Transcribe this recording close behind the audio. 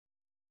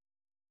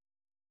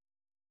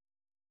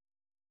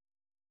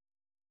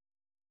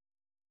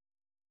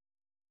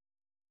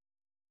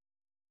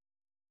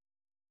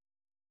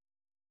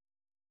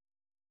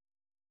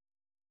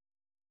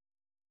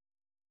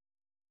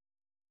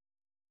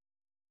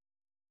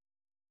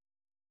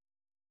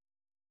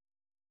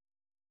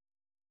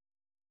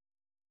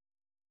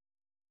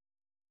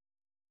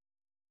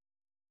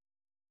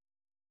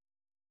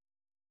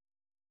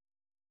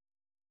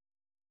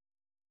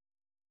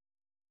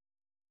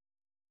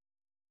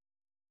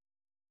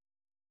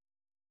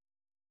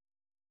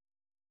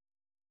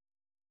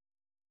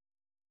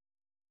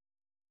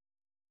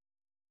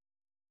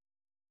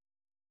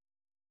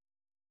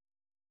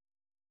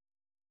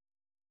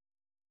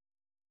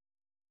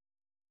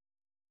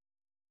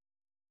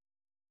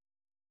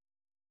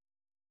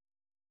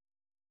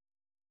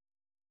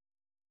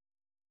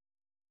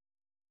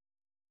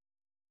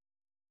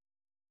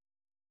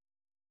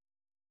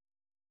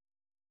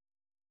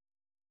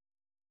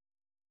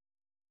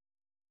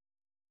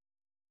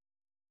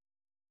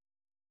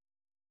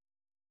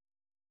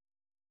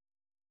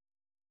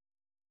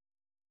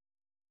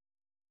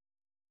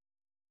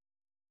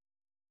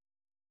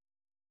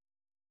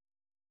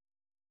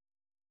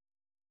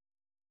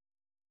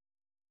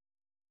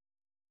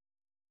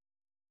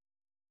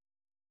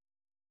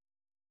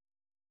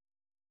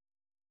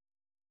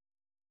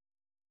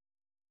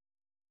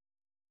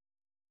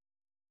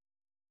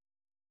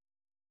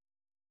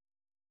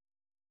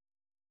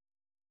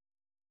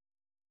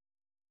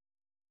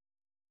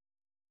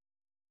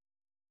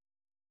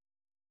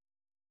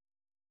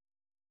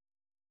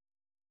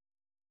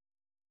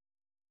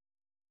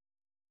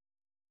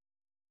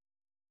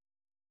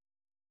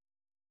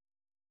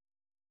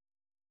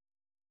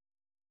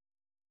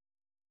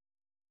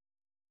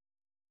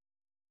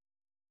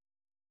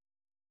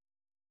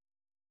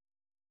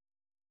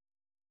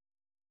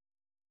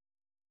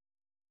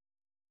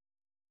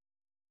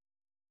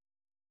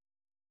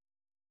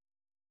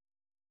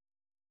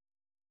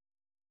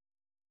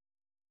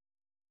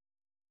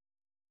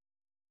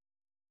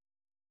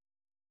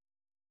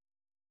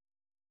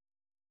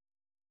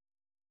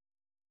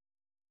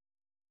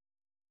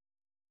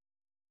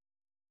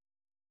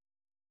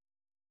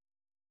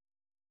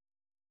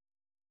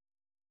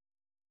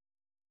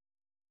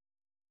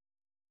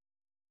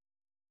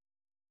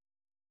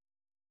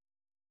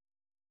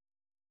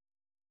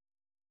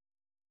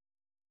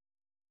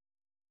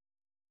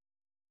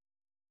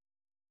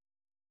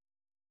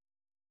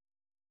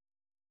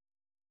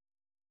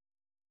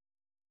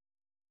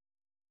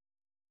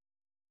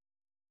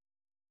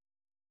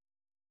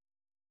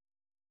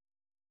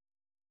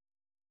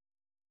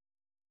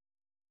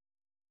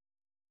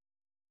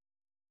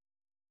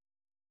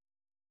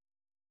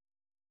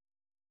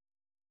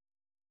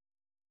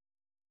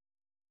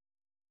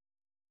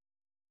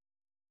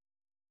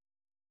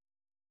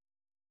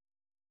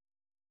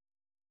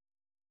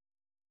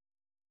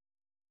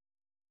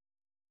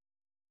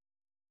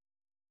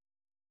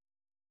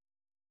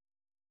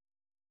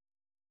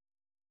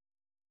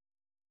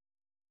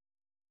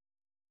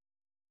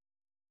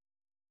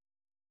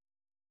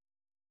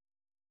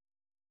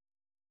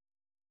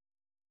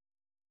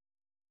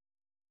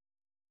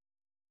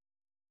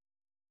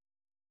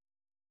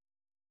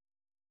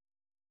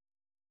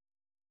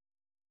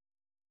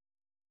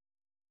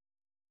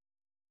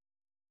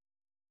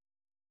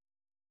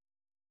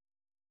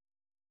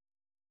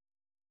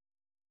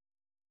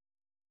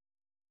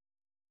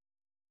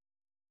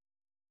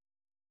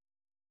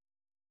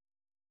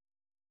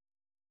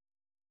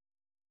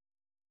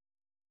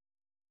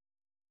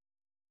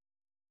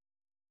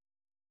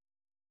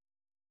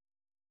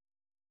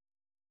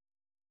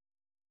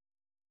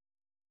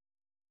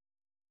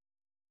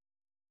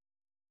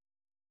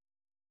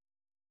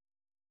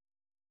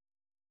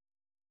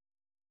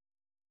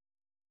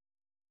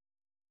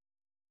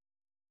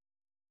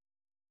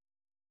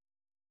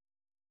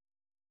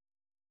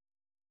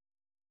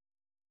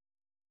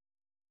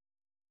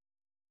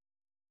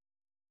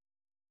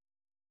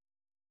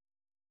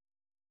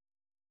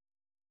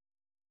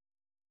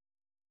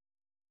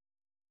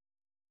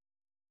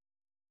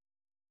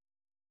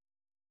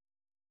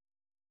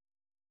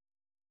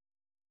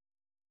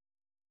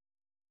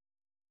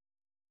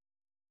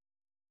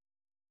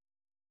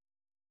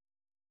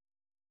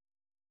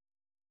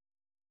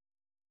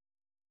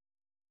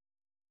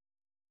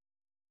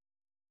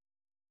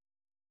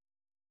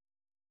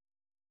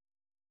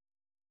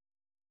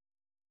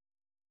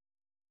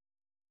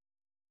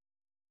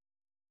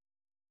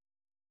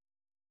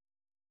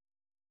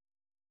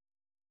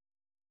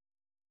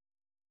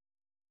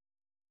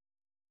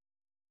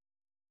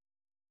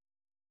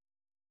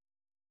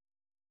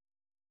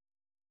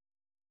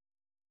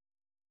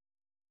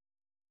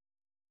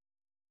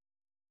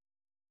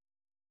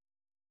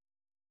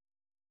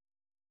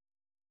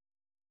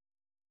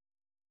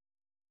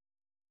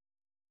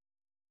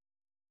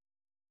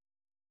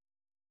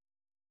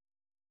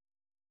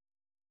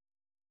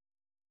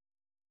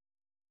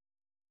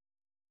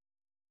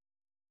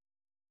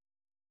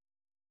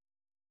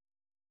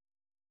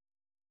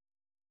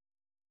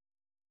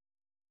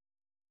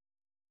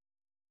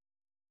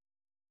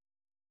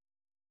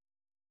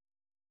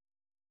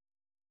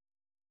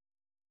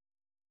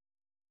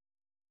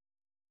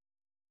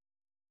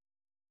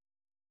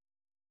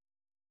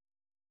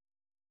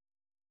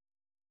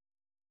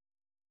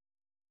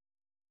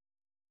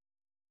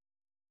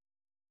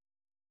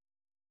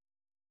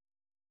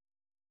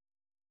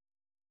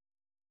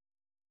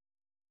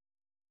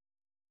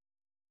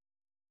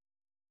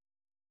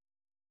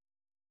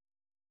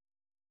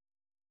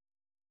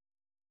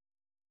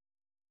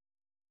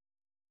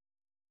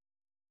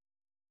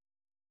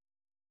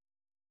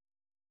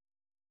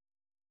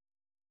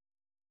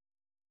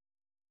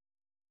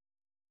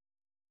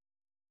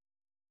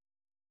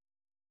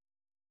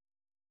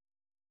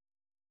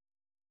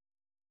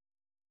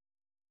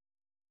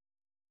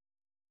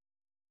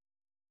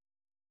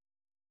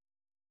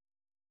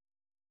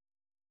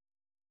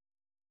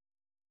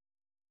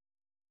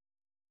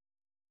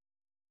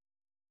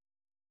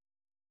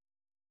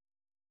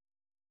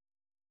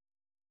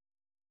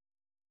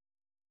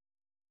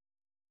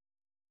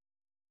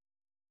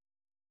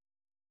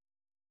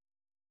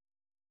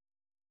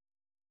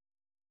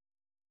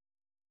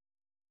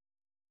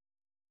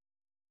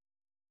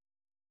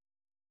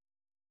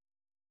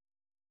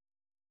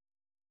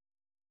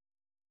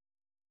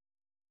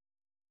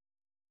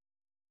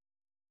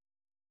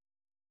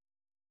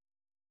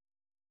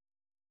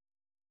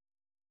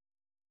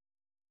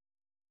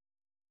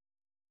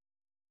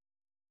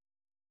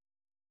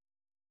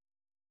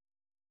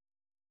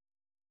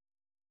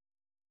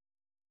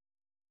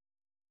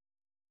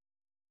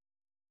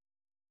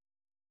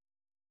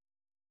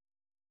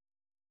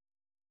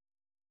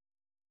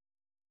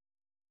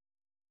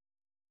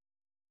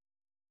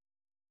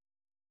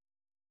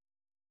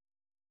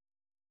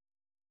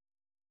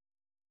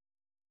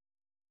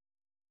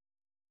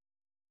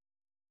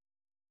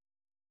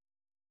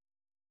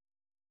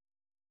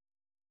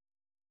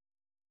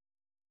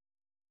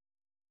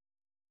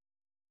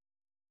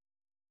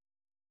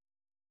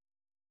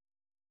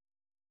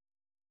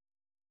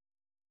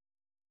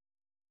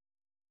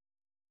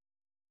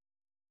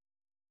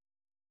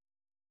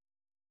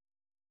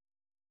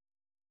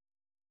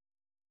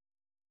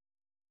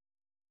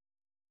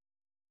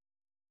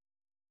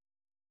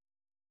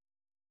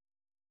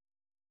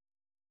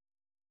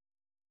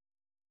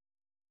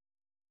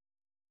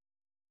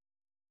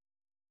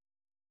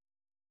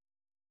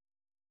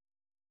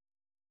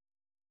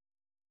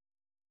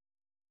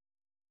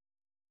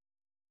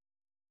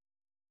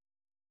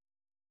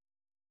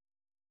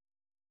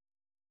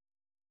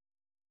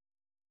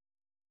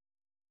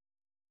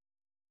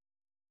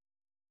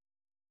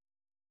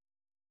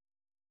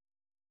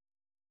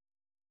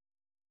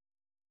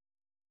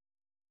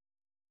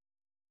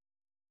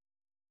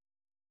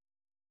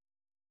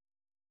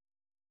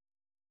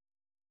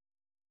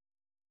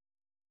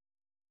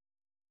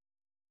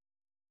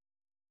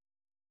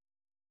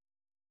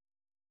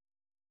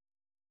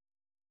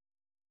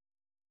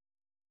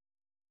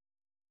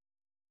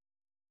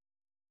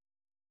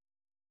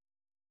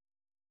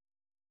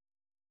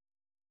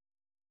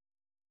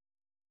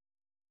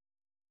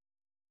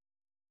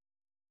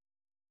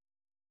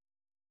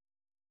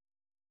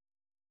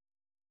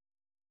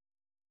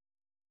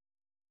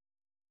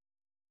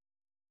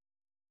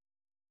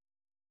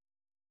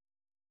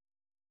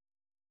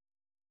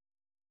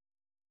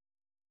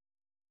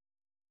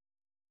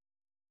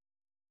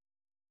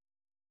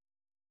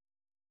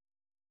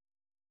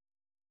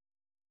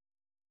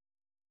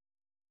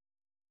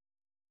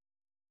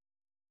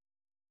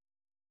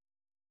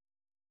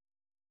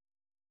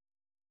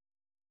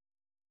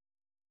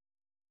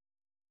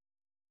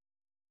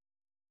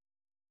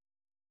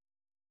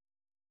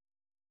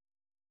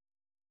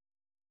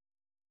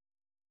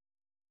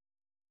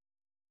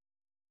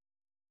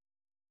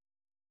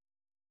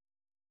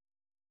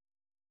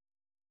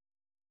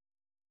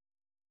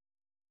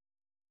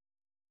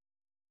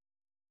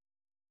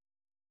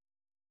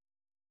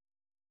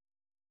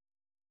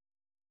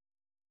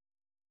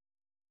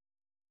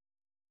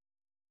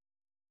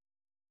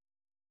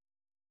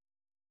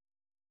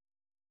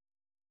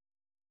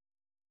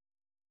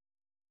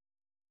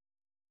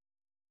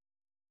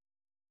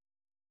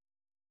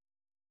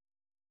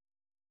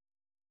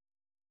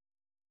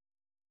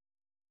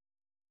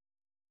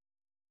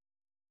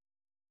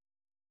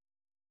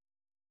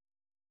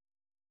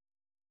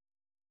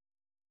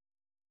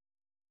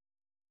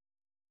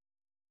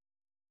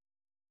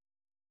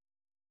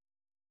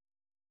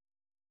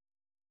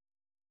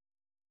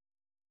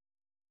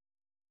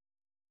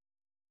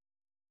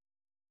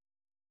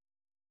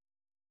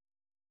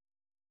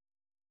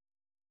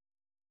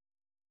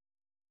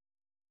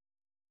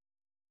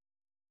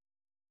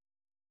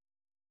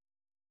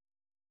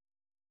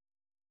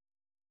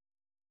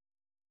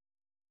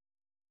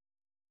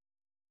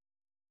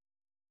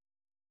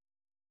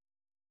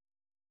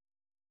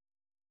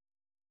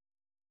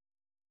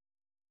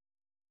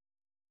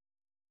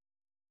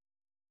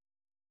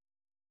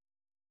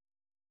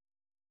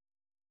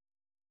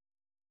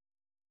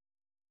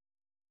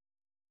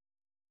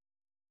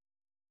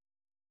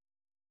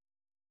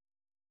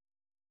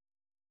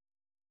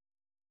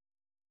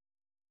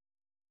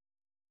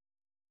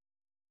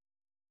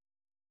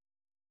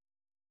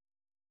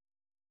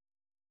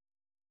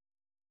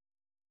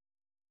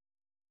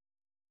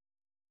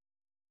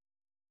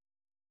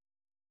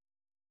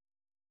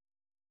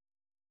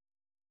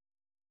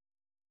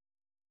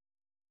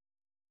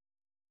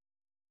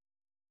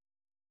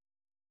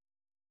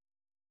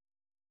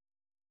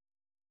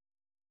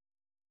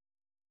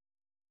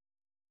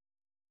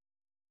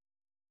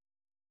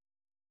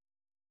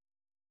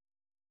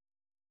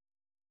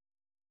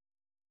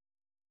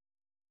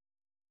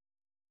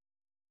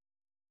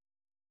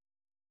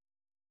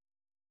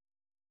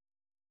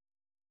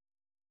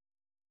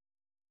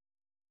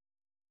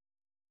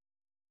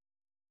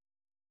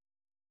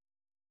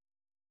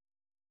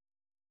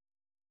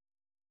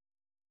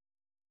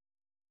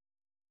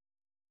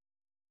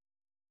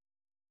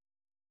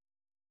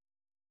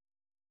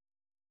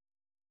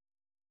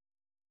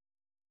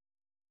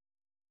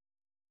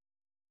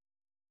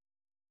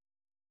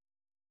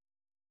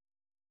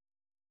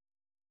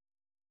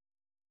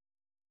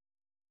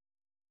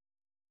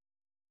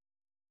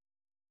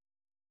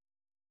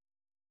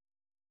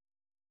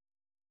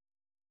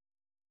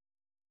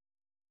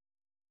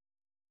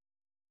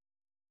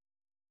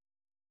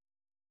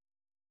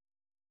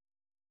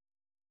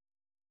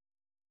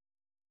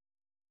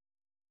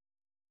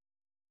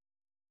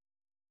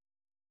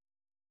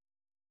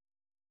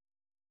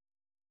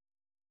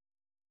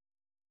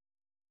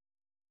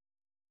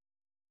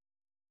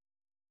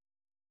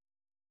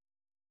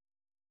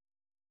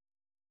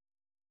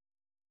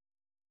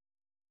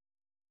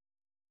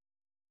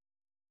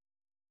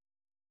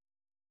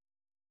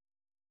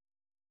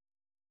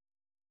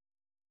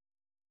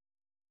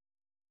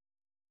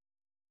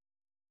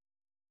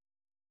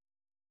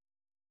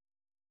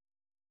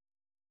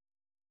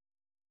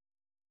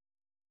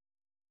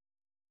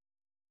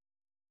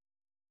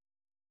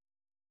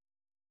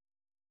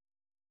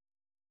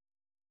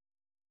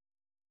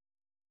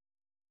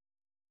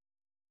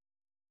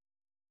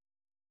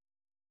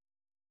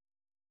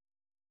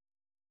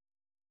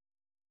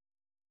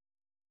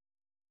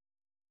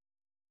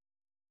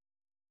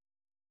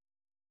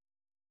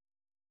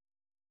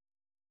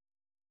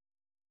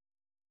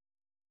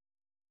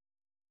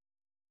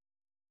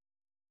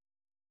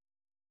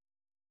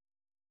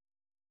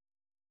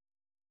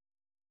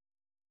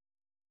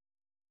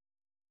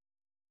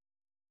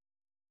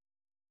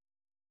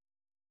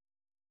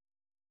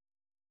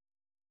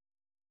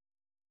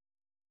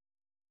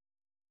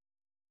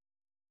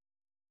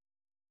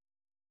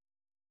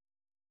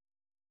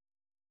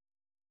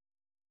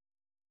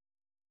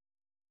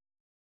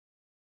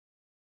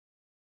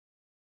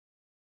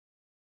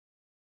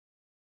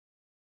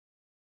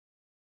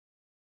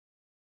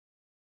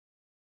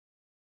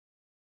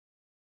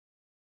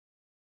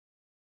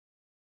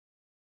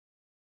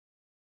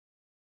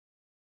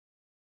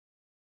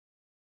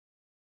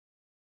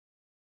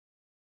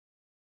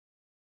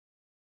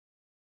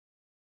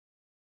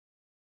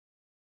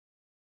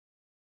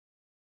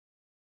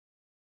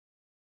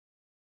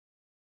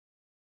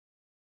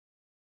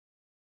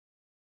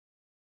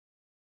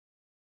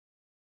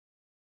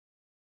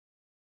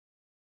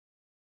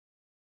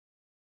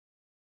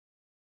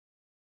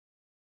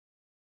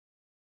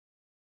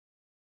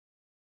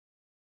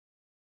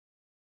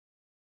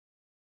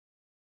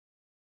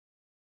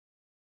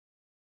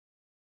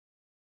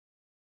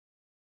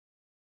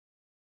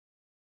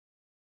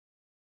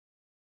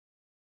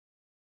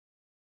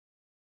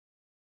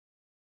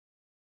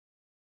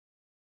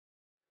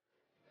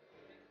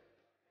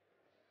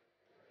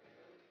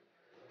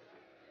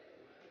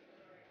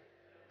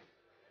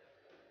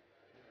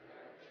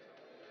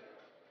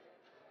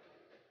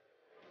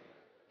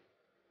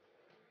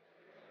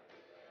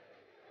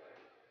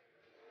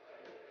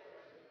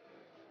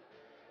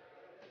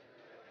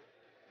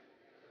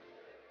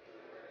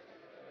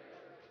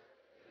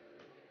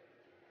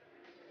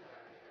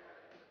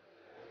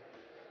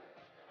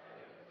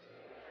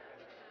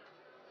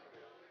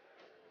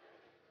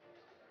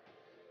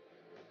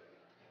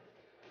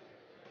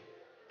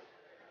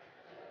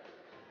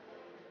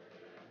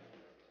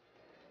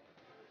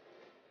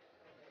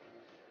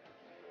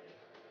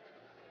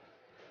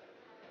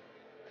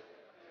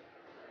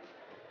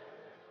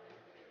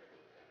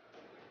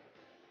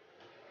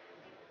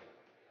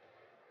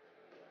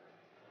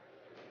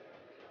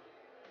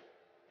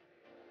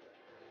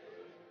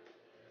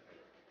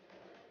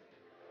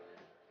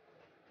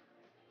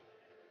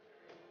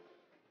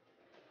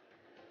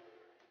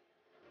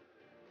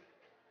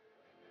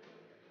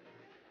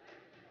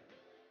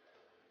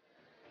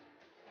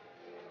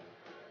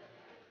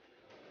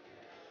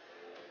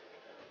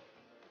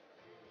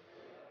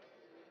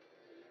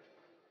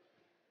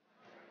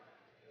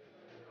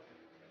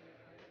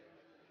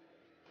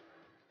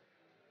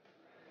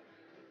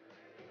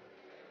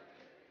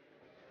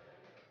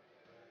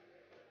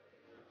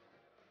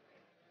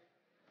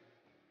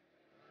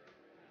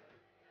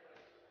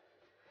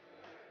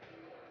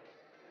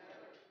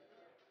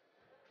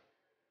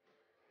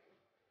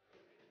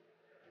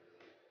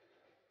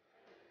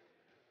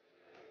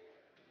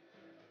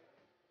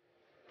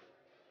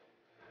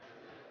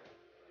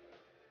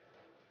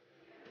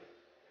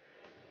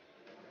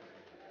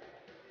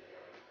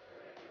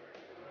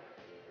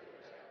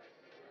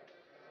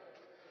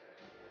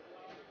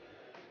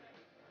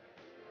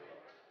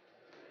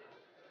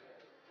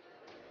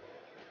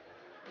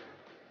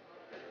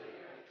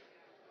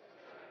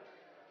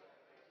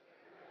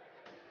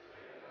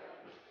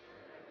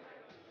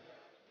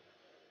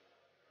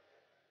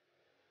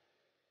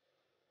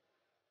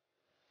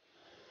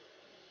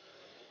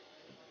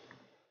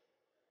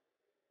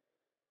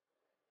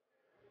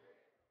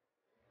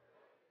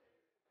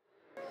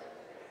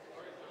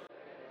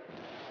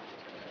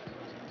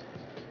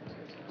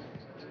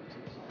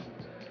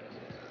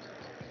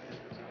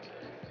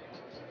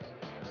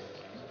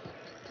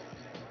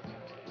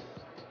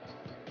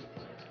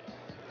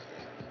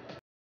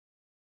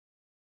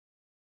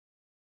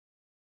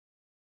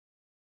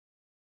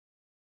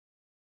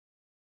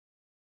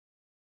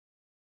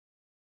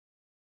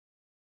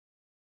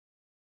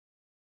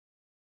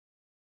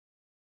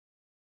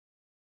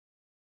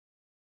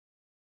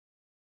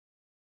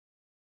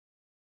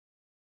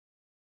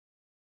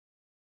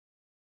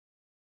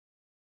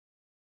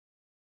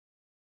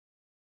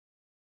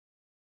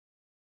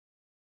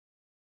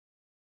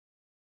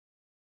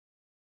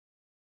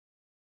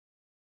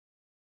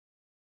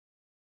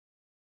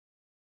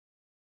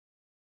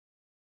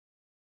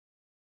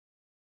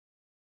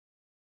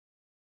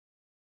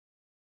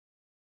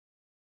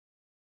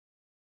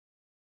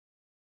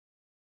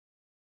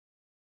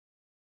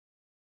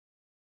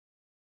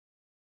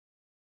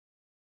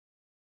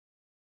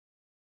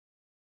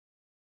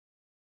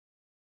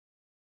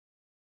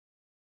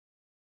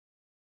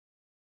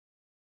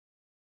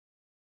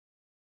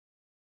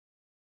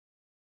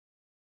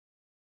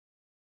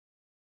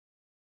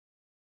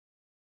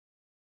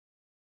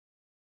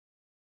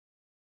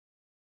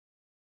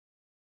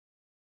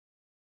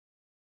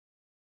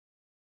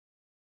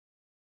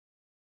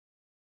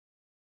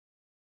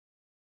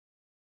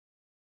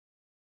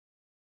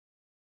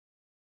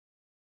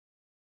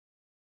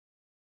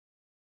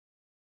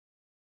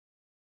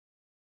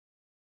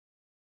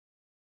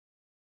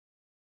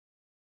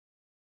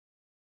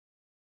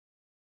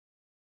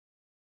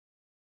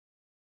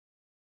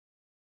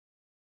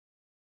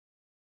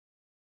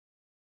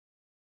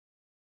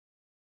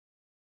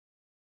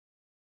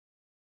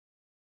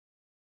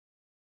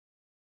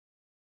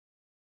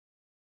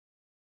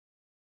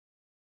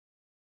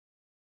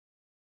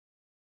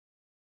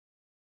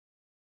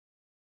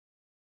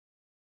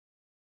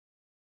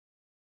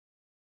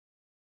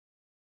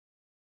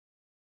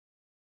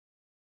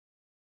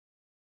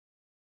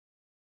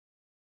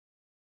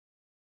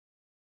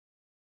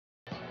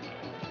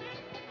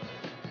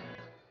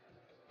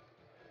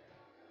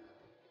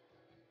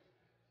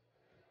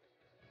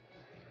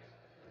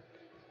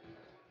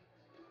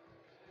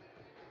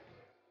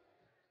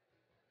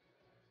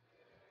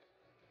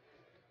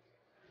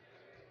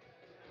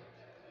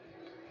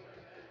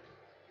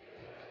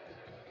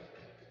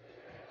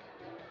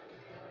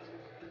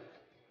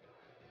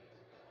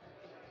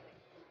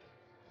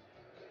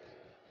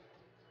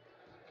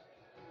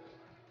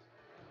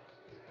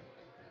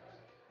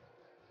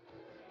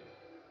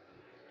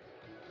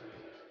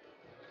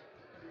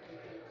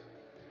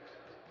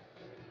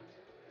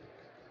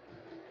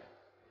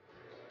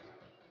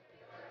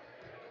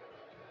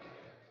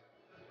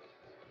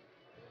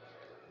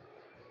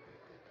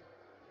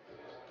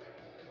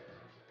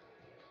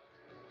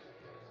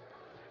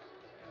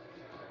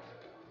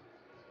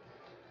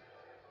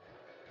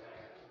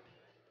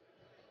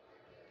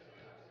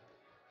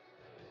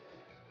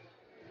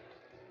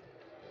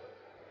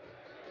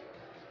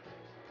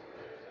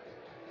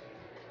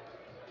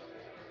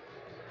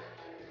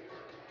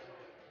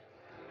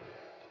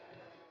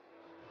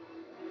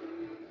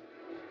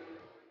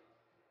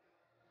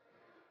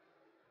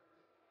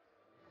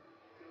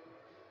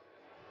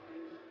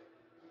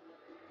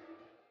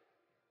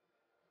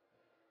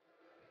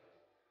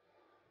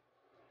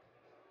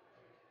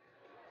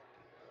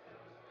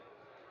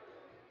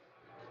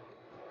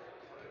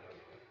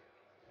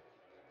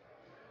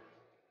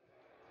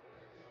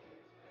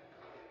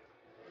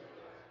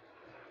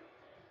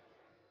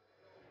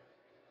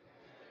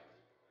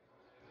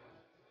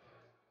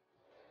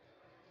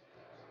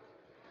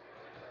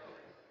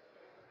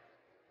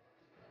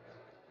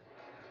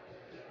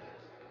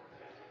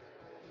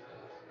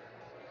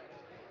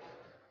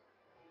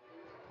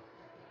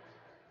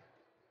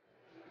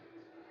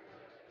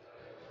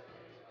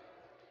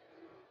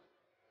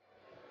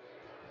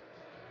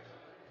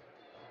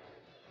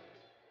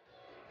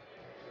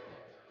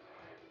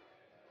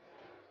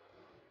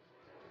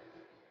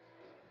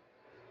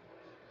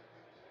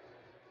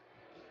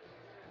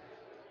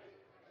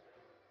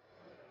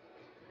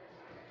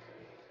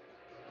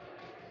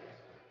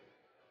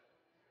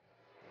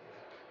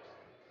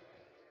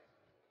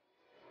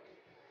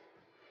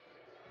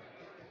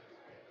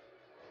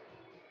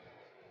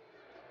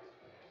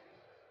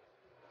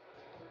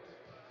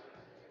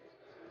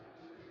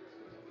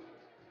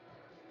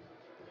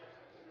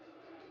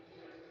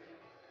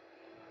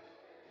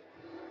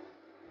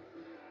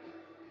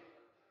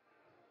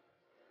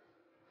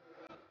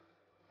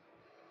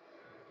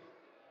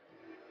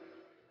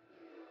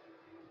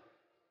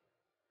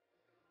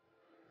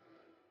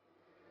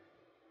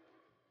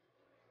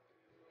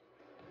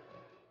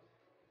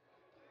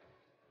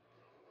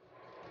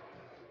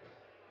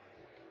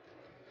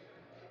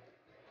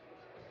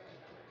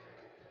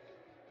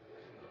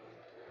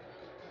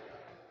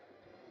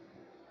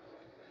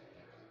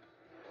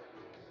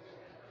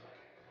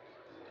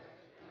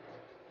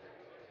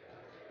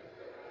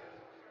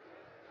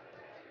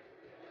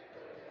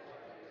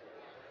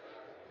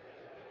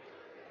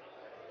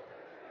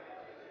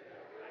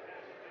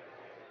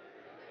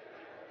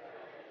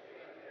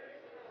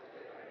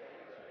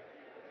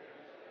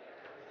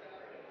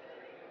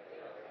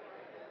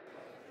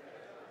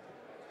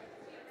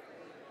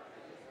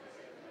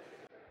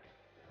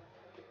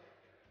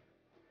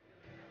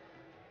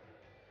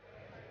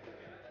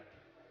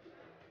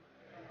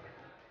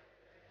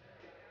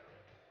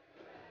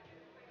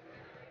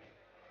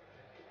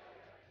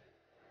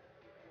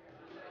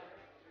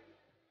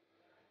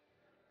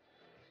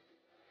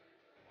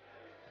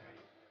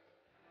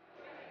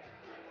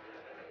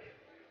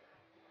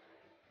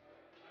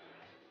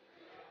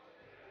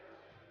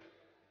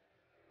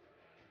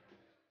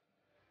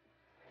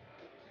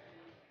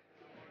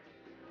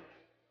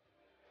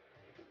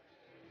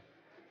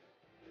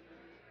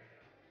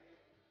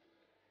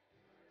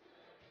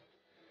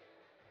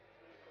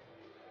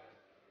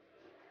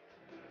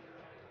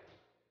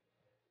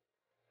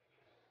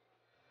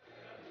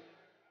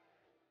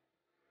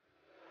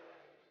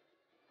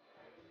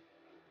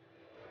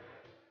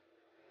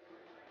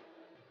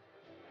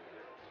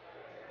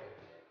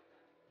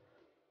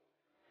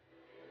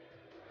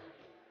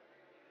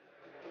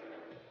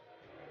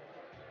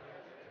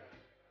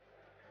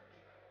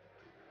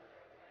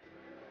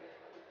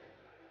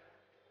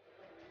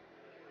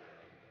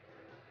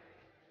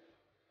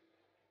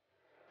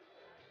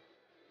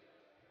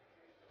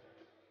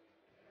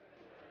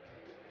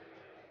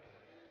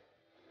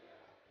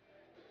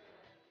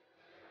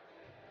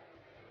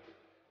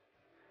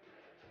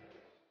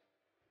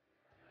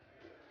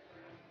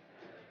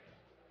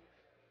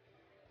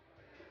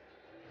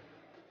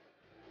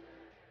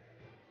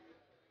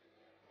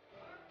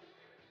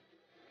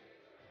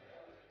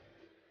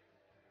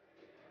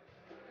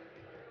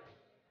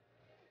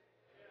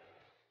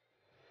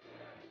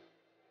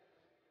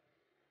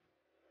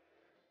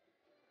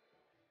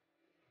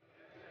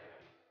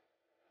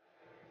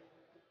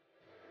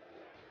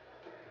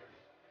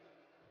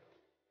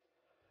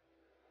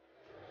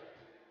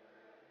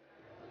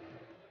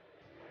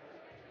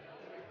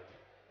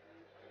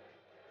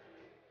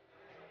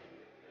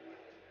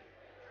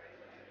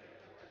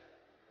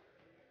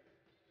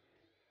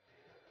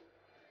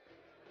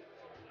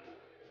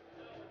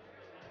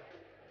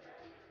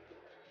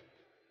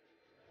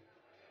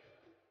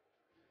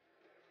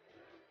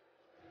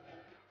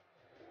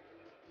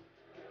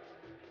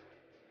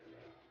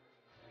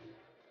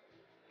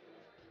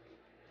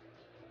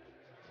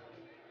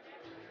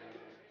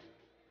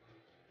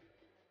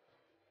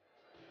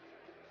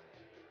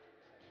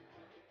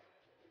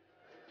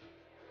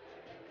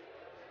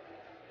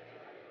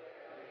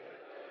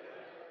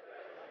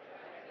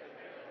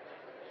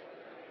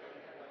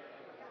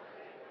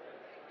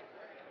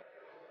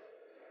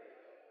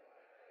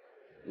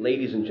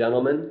ladies and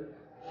gentlemen,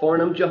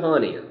 Farnham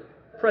Jahanian,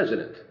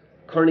 President,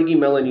 Carnegie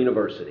Mellon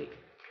University.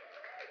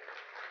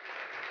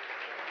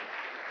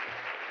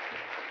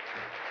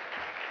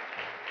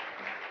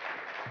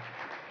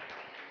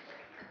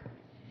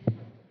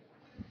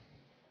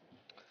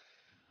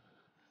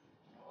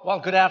 Well,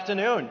 good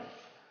afternoon.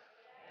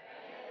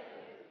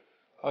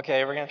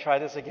 Okay, we're going to try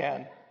this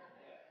again.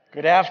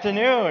 Good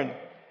afternoon.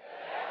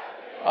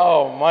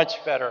 Oh,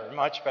 much better,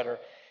 much better.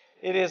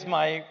 It is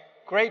my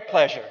great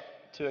pleasure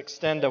to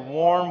extend a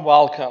warm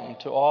welcome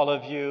to all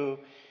of you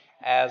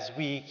as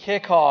we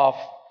kick off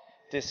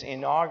this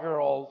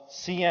inaugural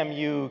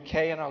CMU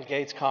K&L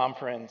Gates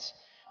Conference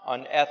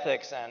on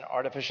Ethics and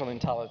Artificial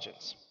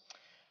Intelligence.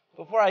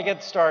 Before I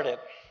get started,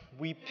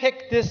 we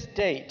picked this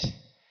date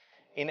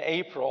in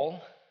April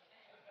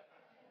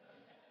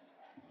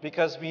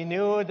because we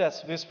knew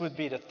that this would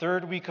be the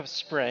third week of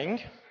spring,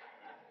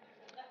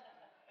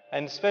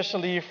 and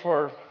especially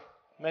for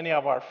many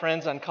of our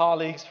friends and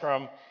colleagues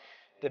from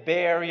the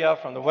Bay Area,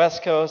 from the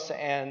West Coast,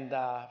 and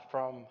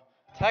from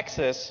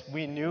Texas,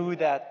 we knew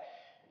that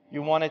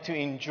you wanted to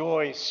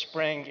enjoy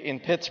spring in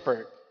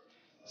Pittsburgh.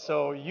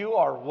 So you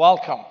are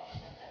welcome.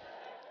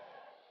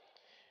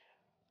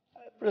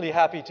 Really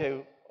happy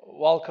to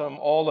welcome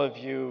all of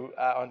you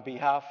on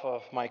behalf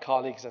of my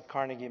colleagues at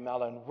Carnegie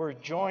Mellon. We're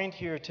joined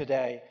here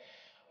today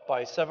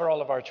by several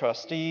of our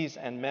trustees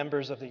and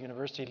members of the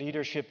university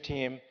leadership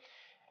team,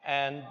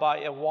 and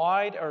by a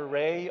wide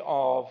array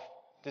of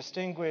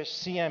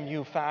distinguished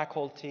CMU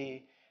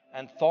faculty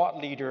and thought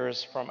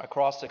leaders from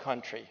across the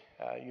country.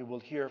 You will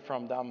hear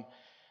from them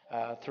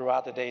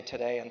throughout the day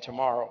today and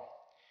tomorrow.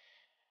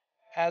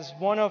 As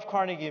one of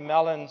Carnegie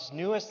Mellon's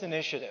newest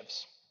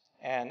initiatives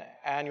and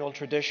annual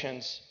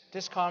traditions,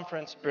 this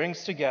conference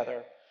brings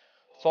together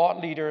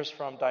thought leaders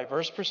from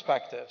diverse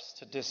perspectives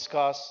to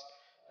discuss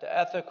the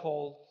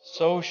ethical,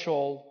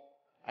 social,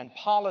 and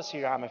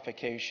policy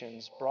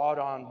ramifications brought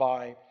on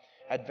by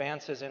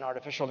advances in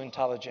artificial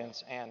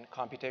intelligence and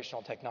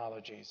computational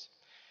technologies.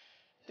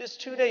 This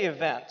two-day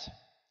event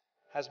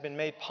has been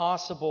made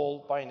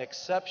possible by an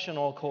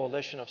exceptional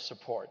coalition of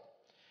support.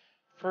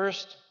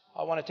 First,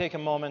 I want to take a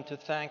moment to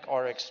thank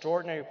our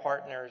extraordinary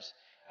partners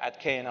at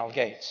K&L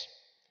Gates.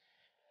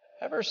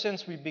 Ever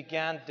since we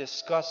began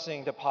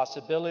discussing the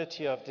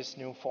possibility of this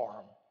new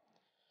forum,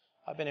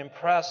 I've been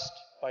impressed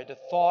by the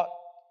thought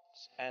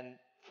and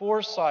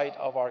foresight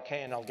of our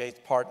K&L Gates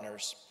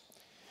partners,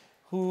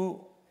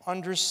 who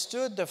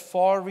understood the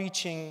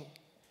far-reaching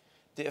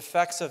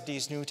effects of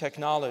these new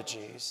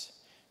technologies,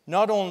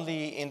 not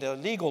only in the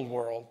legal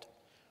world,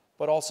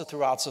 but also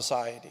throughout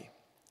society.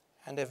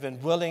 And they've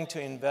been willing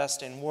to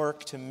invest in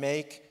work to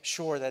make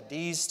sure that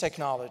these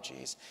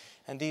technologies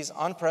and these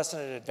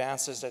unprecedented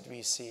advances that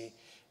we see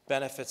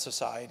benefit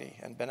society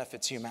and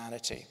benefits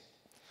humanity.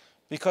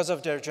 Because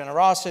of their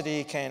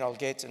generosity, K&L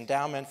Gates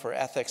Endowment for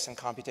Ethics and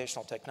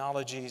Computational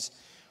Technologies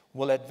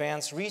will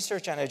advance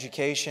research and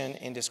education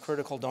in this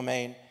critical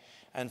domain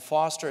and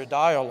foster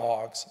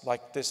dialogues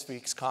like this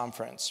week's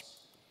conference.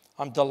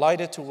 I'm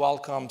delighted to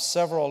welcome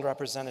several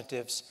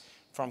representatives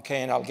from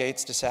K&L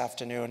Gates this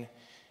afternoon,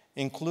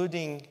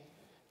 including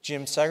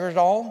Jim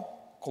Segerdahl,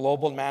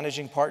 Global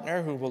Managing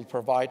Partner, who will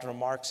provide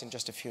remarks in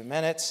just a few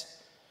minutes,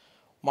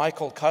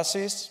 Michael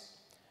Cassis,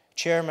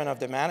 Chairman of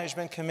the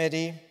Management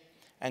Committee,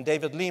 and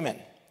David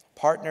Lehman,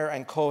 Partner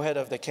and Co-Head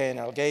of the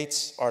K&L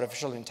Gates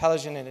Artificial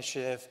Intelligence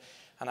Initiative.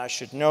 And I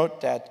should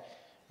note that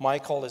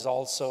Michael is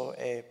also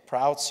a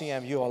proud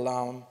CMU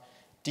alum,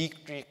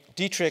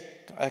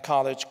 Dietrich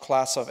College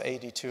class of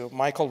 '82.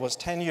 Michael was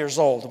 10 years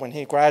old when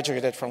he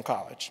graduated from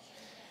college.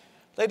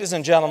 Ladies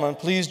and gentlemen,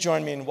 please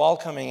join me in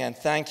welcoming and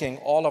thanking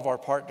all of our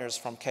partners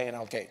from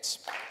K&L Gates.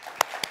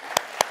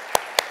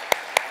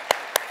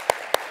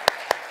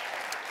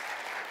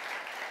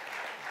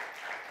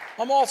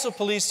 I'm also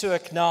pleased to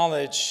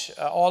acknowledge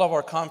all of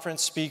our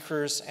conference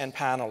speakers and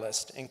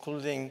panelists,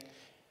 including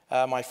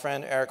my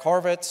friend Eric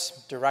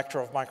Horvitz, Director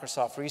of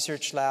Microsoft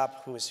Research Lab,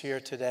 who is here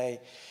today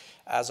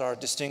as our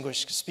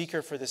distinguished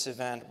speaker for this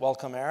event.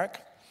 Welcome, Eric.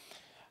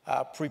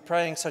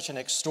 Preparing such an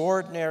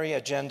extraordinary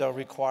agenda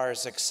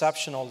requires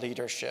exceptional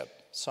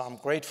leadership. So I'm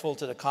grateful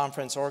to the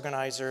conference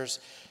organizers,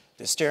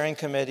 the steering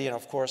committee, and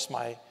of course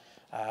my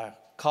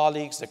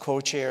colleagues, the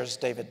co-chairs,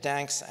 David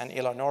Danks and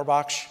Illah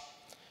Nourbakhsh.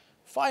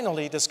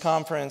 Finally, this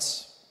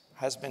conference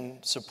has been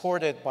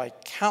supported by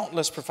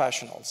countless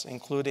professionals,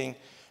 including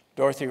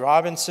Dorothy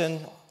Robinson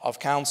of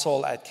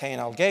Counsel at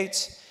K&L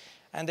Gates,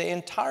 and the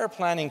entire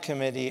planning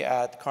committee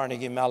at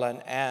Carnegie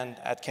Mellon and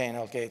at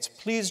K&L Gates.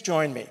 Please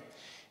join me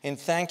in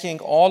thanking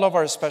all of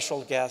our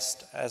special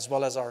guests as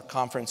well as our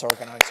conference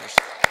organizers.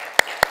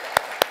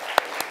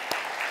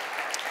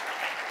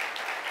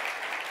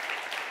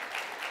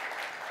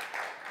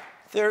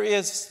 There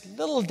is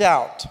little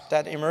doubt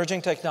that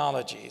emerging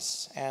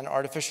technologies and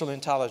artificial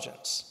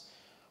intelligence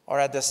are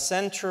at the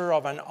center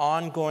of an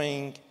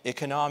ongoing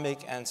economic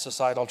and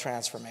societal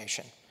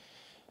transformation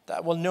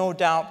that will no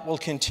doubt will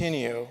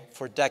continue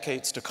for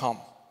decades to come.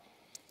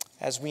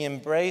 As we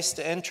embrace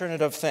the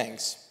Internet of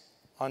Things,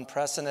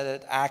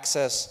 unprecedented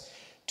access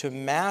to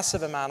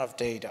massive amount of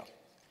data,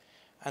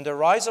 and the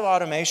rise of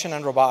automation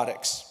and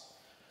robotics,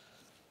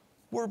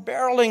 we're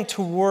barreling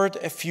toward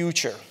a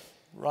future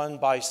run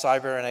by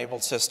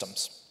cyber-enabled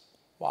systems.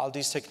 While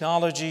these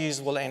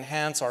technologies will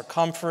enhance our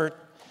comfort,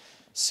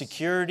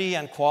 security,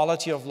 and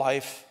quality of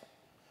life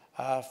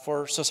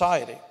for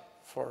society,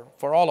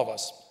 for all of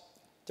us,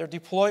 their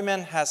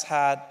deployment has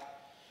had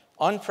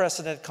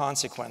unprecedented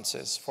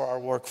consequences for our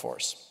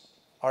workforce,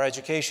 our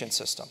education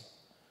system,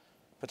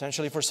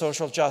 potentially for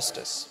social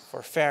justice,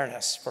 for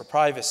fairness, for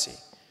privacy,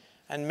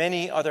 and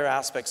many other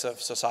aspects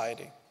of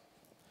society.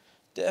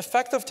 The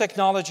effect of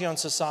technology on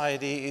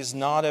society is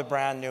not a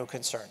brand new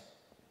concern.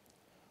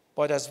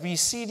 But as we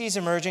see these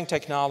emerging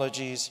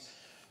technologies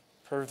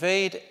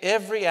pervade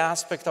every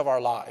aspect of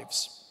our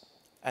lives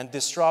and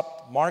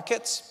disrupt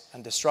markets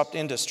and disrupt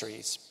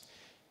industries,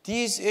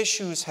 these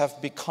issues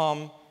have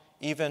become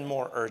even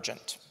more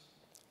urgent.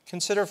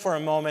 Consider for a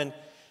moment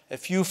a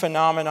few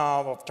phenomena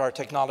of our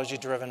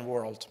technology-driven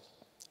world.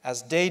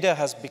 As data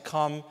has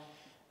become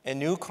a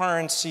new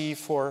currency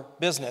for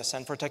business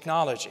and for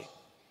technology,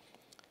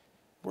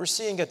 we're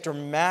seeing a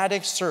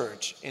dramatic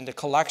surge in the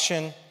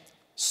collection,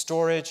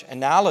 storage,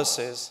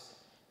 analysis,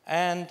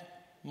 and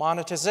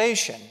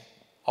monetization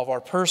of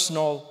our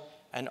personal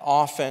and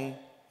often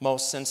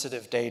most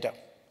sensitive data.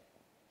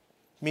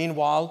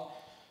 Meanwhile,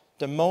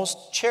 the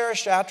most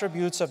cherished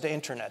attributes of the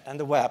internet and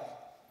the web,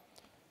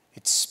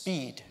 its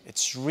speed,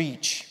 its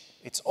reach,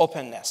 its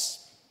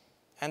openness,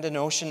 and the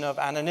notion of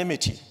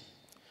anonymity,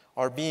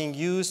 are being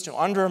used to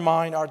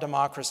undermine our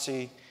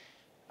democracy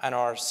and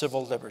our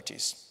civil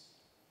liberties.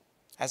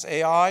 As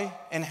AI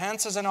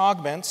enhances and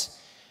augments,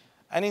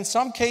 and in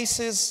some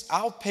cases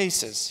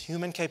outpaces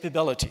human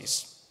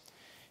capabilities,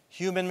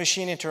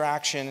 human-machine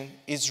interaction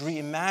is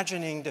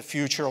reimagining the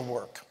future of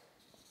work.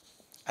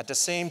 At the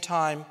same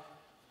time,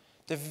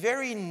 the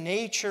very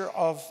nature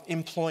of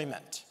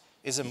employment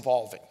is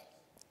evolving.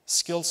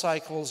 Skill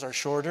cycles are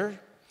shorter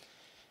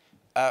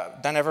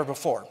than ever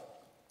before.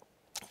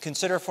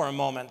 Consider for a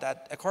moment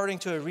that according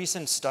to a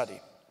recent study,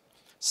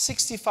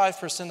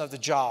 65% of the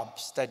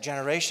jobs that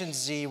Generation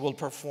Z will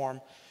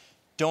perform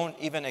don't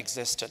even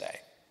exist today.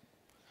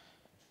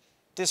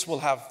 This will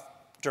have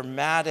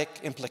dramatic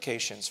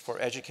implications for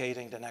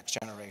educating the next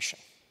generation.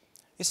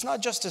 It's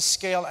not just the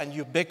scale and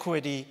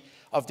ubiquity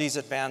of these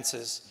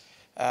advances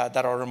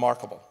that are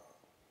remarkable.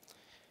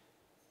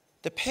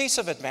 The pace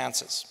of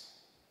advances,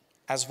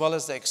 as well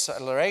as the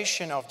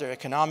acceleration of their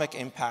economic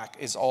impact,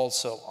 is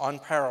also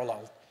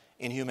unparalleled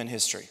in human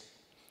history.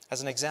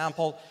 As an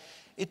example,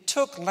 it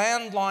took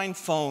landline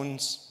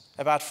phones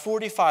about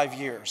 45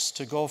 years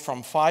to go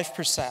from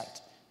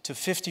 5% to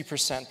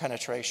 50%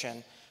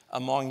 penetration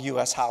among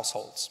US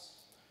households.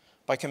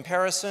 By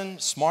comparison,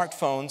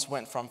 smartphones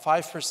went from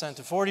 5%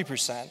 to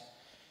 40%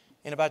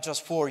 in about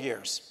just 4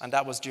 years, and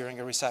that was during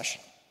a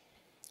recession.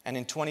 And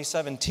in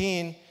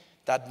 2017,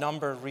 that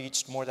number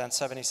reached more than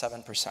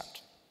 77%.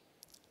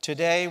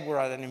 Today, we're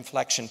at an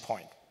inflection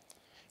point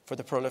for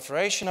the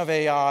proliferation of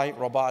AI,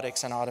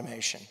 robotics, and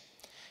automation.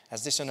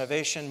 As this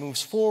innovation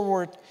moves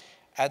forward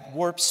at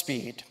warp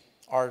speed,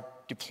 our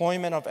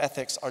development of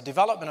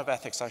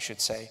ethics, I should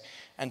say,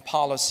 and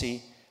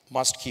policy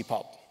must keep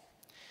up.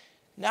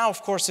 Now,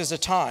 of course, is a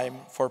time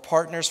for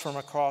partners from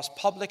across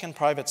public and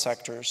private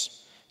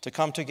sectors to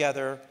come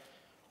together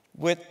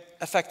with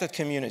affected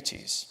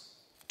communities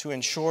to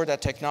ensure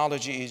that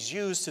technology is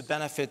used to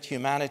benefit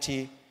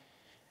humanity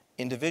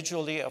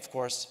individually, of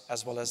course,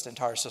 as well as the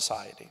entire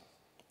society.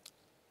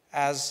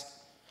 As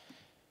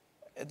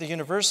the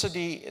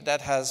university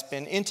that has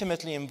been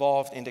intimately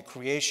involved in the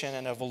creation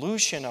and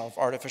evolution of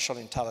artificial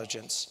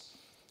intelligence,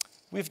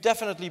 we've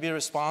definitely been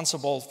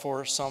responsible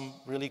for some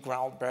really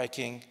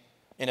groundbreaking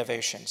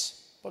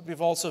innovations. But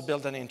we've also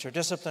built an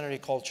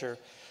interdisciplinary culture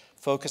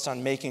focused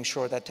on making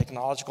sure that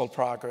technological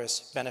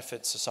progress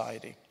benefits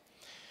society.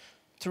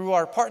 Through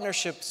our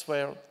partnerships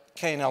with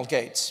K&L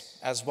Gates,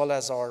 as well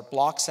as our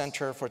Block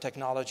Center for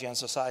Technology and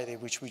Society,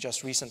 which we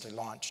just recently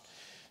launched,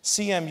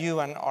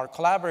 CMU and our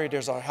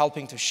collaborators are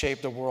helping to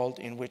shape the world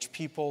in which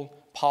people,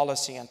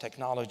 policy, and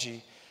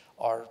technology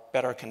are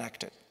better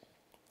connected.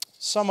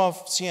 Some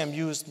of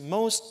CMU's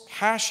most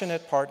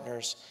passionate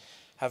partners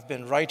have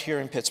been right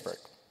here in Pittsburgh,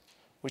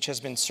 which has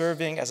been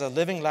serving as a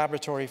living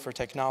laboratory for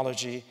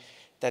technology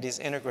that is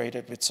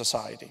integrated with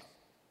society.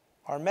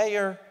 Our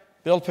mayor,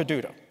 Bill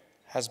Peduto,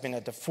 has been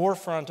at the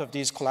forefront of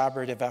these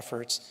collaborative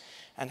efforts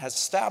and has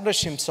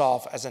established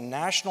himself as a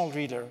national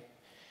leader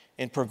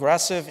in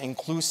progressive,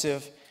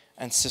 inclusive,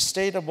 and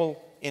sustainable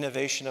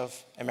innovation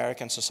of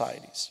American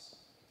societies.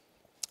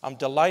 I'm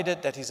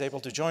delighted that he's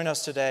able to join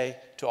us today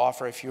to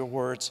offer a few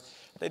words.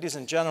 Ladies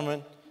and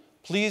gentlemen,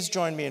 please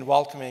join me in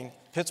welcoming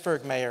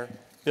Pittsburgh Mayor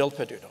Bill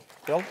Peduto.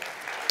 Bill?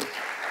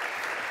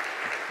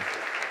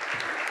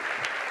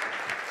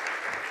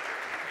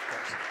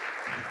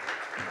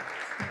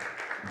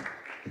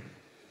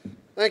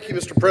 Thank you,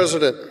 Mr.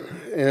 President,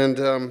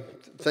 and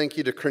thank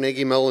you to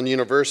Carnegie Mellon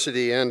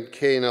University and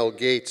K&L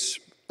Gates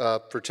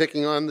for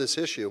taking on this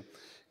issue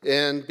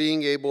and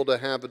being able to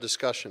have a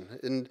discussion.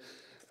 And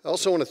I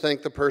also want to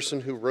thank the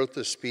person who wrote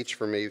this speech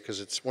for me,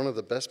 because it's one of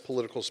the best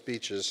political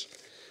speeches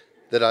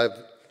that I'm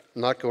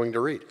not going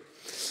to read.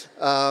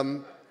 I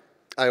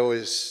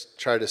always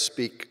try to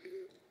speak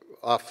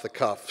off the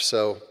cuff,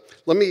 so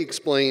let me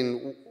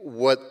explain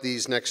what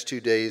these next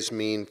 2 days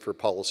mean for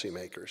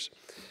policymakers.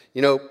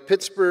 You know,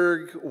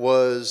 Pittsburgh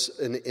was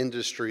an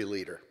industry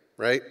leader,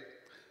 right?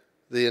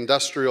 The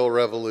Industrial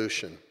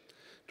Revolution.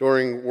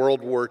 During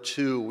World War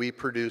II, we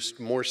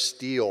produced more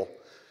steel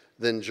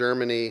than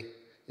Germany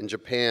and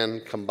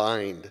Japan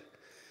combined.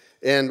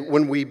 And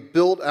when we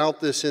built out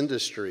this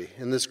industry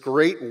and this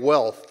great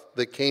wealth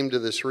that came to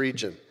this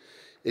region,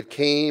 it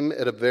came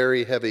at a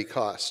very heavy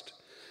cost.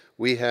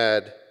 We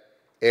had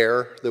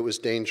air that was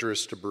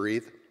dangerous to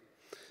breathe.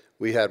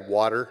 We had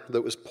water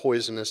that was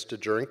poisonous to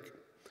drink.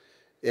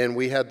 And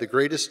we had the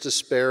greatest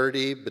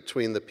disparity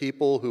between the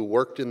people who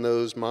worked in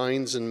those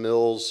mines and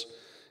mills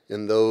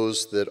and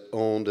those that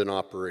owned and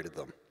operated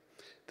them.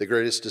 The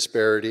greatest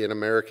disparity in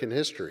American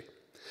history.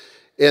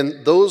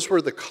 And those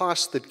were the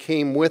costs that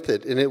came with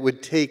it, and it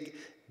would take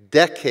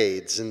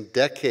decades and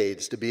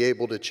decades to be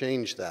able to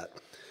change that.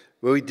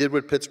 Well, we did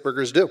what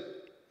Pittsburghers do.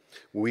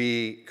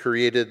 We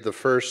created the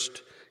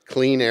first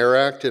Clean Air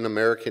Act in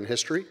American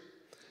history,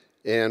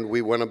 and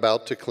we went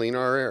about to clean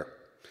our air.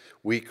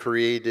 We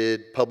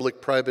created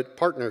public-private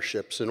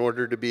partnerships in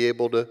order to be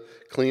able to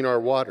clean our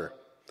water.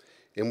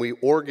 And we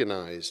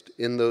organized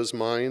in those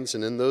mines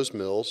and in those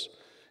mills,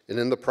 and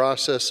in the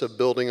process of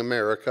building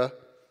America,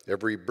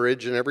 every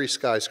bridge and every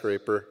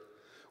skyscraper,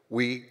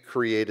 we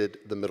created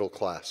the middle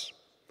class.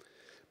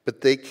 But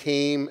they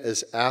came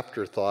as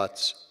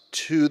afterthoughts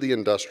to the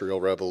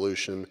Industrial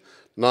Revolution,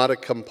 not a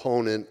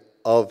component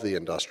of the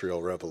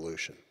Industrial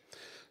Revolution.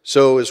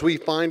 So as we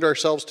find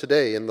ourselves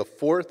today in the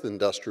fourth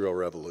Industrial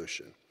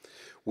Revolution,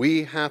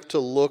 we have to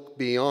look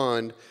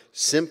beyond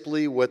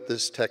simply what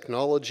this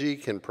technology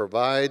can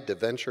provide to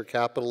venture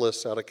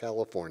capitalists out of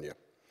California.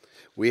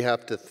 We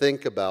have to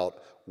think about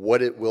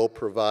what it will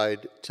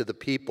provide to the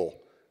people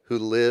who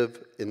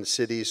live in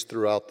cities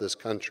throughout this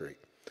country.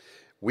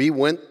 We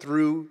went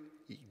through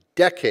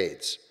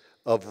decades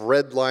of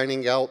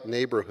redlining out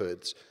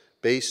neighborhoods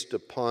based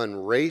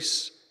upon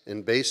race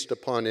and based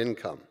upon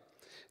income.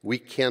 We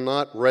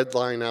cannot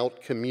redline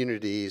out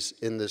communities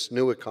in this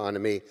new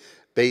economy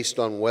based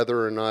on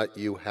whether or not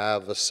you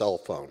have a cell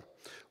phone,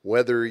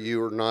 whether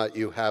or not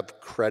you have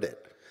credit.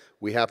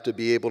 We have to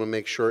be able to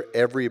make sure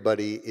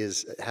everybody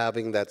is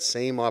having that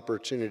same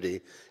opportunity,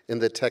 and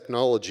the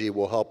technology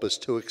will help us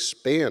to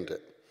expand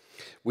it.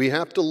 We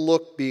have to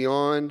look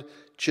beyond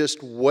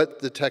just what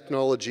the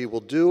technology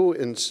will do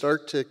and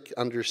start to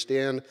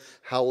understand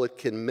how it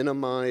can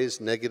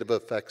minimize negative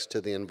effects to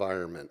the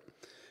environment.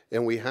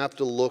 And we have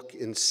to look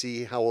and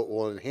see how it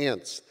will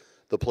enhance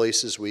the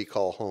places we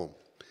call home.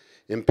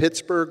 In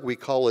Pittsburgh, we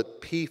call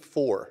it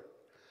P4,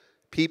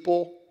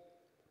 people,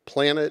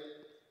 planet,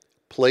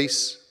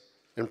 place,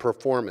 and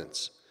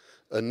performance,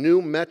 a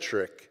new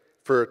metric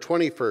for a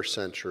 21st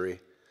century,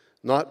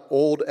 not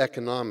old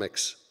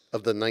economics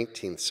of the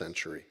 19th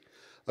century.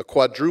 A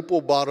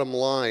quadruple bottom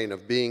line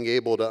of being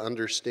able to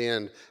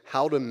understand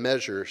how to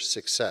measure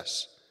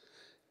success.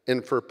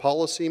 And for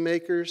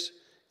policymakers,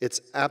 it's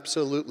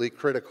absolutely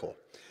critical,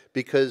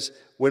 because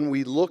when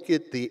we look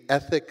at the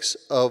ethics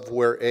of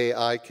where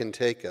AI can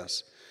take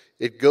us,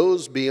 it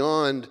goes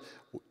beyond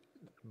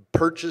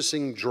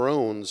purchasing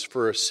drones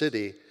for a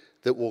city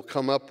that will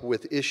come up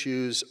with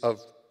issues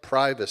of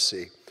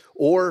privacy,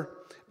 or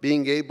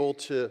being able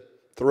to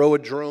throw a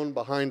drone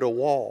behind a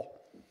wall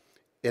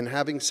and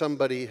having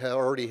somebody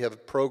already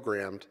have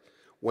programmed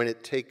when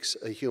it takes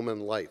a human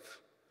life.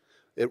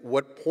 At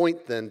what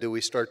point then do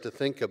we start to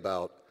think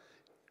about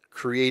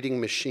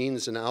creating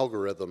machines and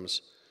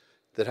algorithms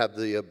that have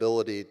the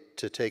ability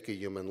to take a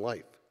human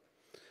life?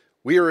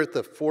 We are at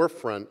the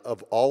forefront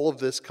of all of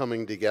this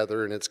coming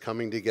together, and it's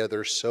coming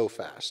together so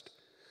fast.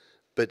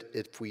 But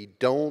if we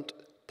don't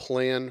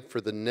plan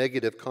for the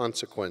negative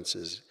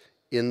consequences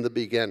in the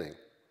beginning,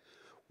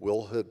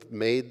 we'll have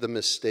made the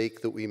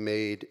mistake that we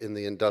made in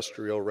the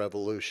Industrial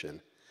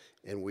Revolution,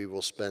 and we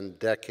will spend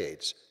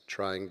decades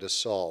trying to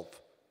solve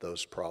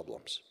those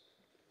problems.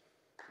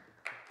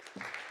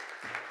 Thank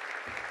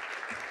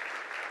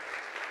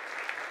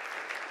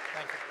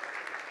you.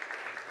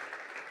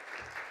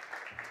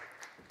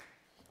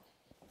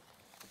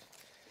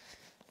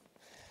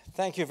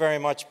 Thank you very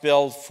much,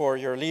 Bill, for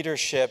your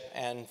leadership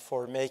and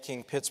for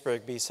making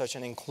Pittsburgh be such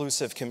an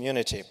inclusive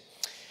community.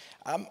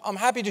 I'm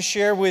happy to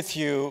share with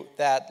you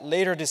that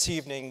later this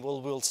evening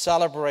we'll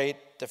celebrate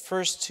the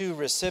first two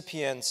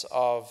recipients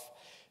of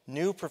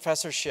new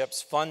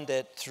professorships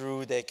funded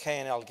through the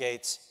K&L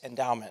Gates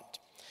Endowment.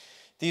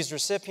 These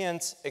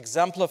recipients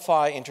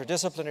exemplify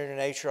interdisciplinary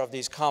nature of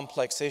these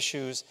complex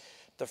issues.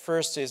 The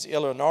first is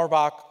Illah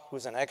Nourbakhsh,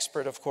 who's an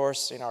expert, of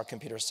course, in our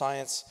computer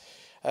science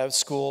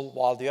school,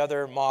 while the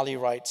other, Molly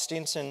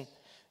Wright-Stinson,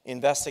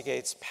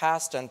 investigates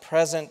past and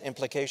present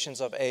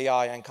implications of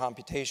AI and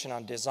computation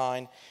on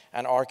design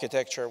and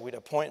architecture, with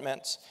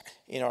appointments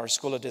in our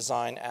School of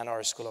Design and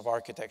our School of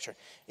Architecture.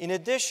 In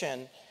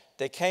addition,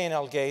 the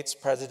K&L Gates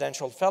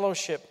Presidential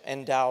Fellowship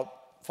Endowed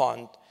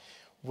Fund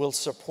will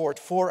support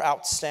 4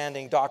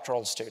 outstanding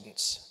doctoral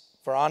students,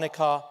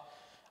 Veronica,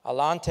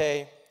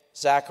 Alante,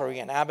 Zachary,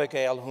 and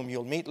Abigail, whom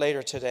you'll meet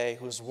later today,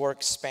 whose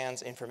work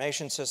spans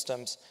information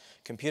systems,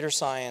 computer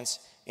science,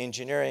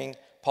 engineering,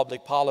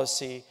 public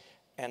policy,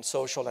 and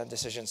social and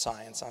decision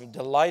science. I'm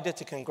delighted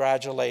to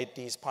congratulate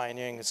these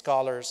pioneering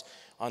scholars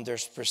on their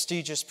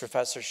prestigious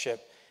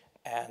professorship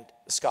and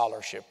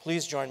scholarship.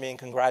 Please join me in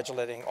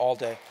congratulating all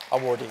the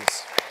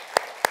awardees.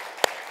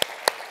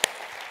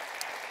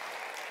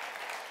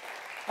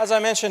 As I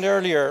mentioned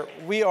earlier,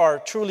 we are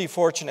truly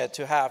fortunate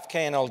to have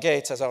K&L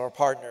Gates as our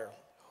partner,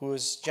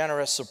 whose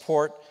generous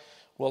support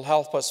will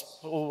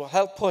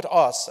help put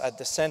us at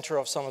the center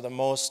of some of the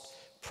most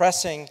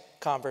pressing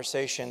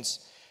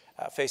conversations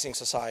facing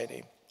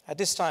society. At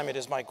this time, it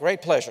is my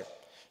great pleasure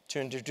to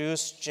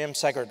introduce Jim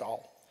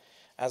Segerdahl.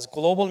 As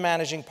Global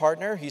Managing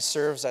Partner, he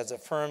serves as the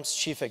firm's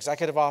Chief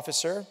Executive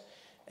Officer,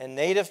 a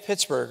native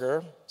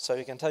Pittsburgher, so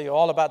he can tell you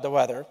all about the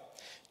weather.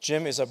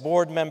 Jim is a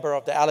board member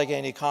of the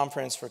Allegheny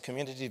Conference for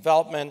Community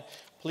Development.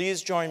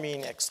 Please join me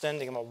in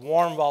extending him a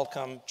warm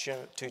welcome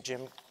to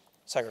Jim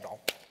Segerdahl.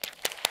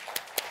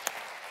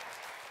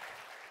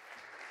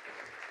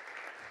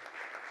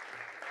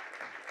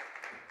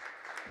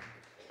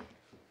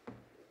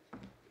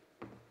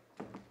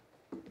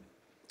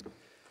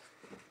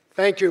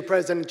 Thank you,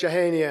 President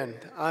Jahanian.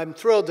 I'm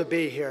thrilled to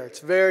be here.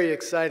 It's a very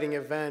exciting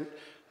event.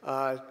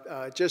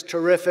 Just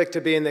terrific to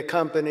be in the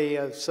company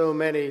of so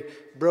many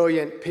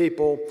brilliant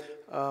people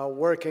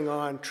working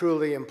on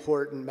truly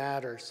important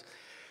matters.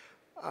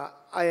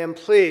 I am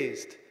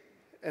pleased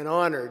and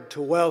honored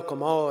to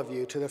welcome all of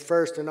you to the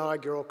first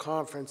inaugural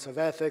Conference of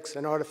Ethics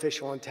and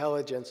Artificial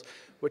Intelligence,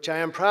 which I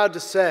am proud to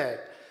say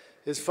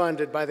is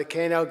funded by the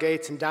K&L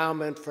Gates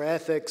Endowment for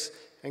Ethics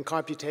and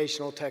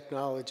Computational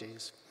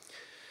Technologies.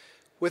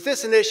 With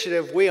this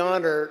initiative, we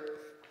honor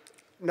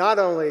not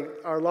only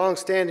our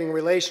longstanding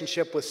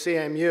relationship with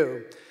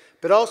CMU,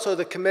 but also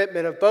the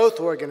commitment of both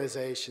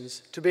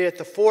organizations to be at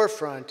the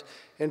forefront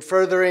in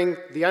furthering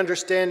the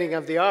understanding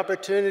of the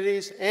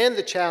opportunities and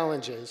the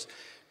challenges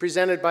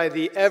presented by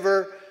the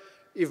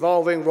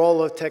ever-evolving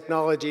role of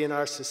technology in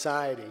our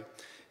society,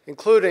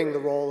 including the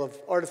role of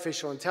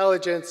artificial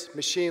intelligence,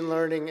 machine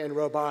learning, and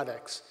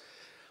robotics.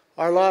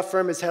 Our law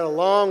firm has had a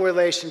long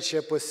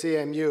relationship with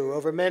CMU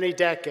over many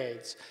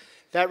decades.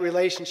 That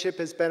relationship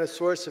has been a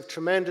source of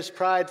tremendous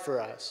pride for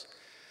us.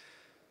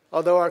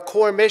 Although our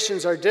core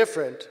missions are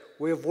different,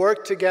 we have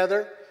worked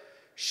together,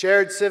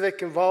 shared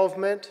civic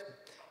involvement,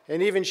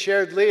 and even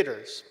shared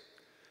leaders.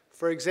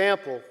 For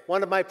example,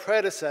 one of my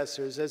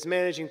predecessors as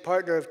managing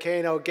partner of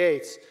K&L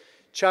Gates,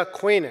 Chuck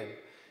Queenan,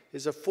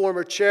 is a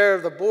former chair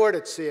of the board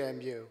at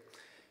CMU.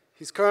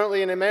 He's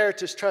currently an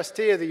emeritus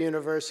trustee of the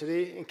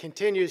university and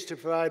continues to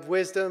provide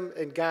wisdom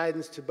and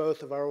guidance to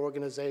both of our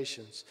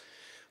organizations.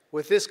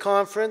 With this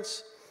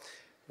conference,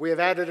 we have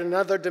added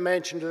another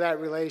dimension to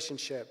that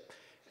relationship.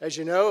 As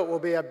you know, it will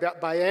be a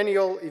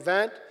biennial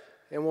event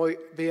and will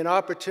be an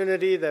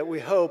opportunity that we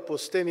hope will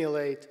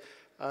stimulate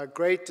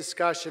great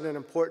discussion and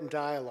important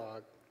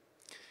dialogue.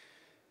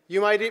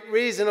 You might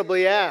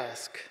reasonably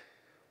ask,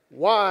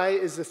 why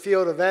is the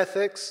field of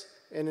ethics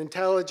and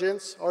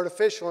intelligence,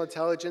 artificial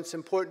intelligence,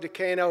 important to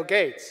K&L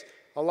Gates,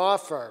 a law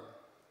firm?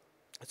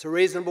 It's a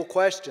reasonable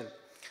question.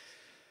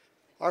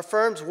 Our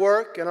firm's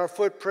work and our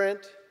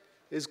footprint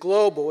is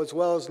global as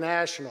well as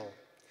national.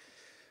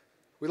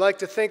 We like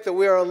to think that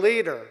we are a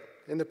leader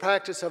in the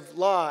practice of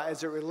law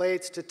as it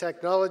relates to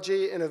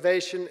technology,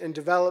 innovation, and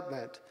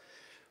development.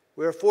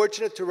 We are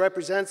fortunate to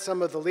represent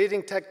some of the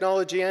leading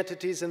technology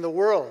entities in the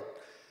world,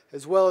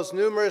 as well as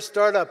numerous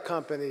startup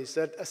companies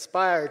that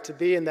aspire to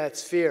be in that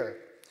sphere.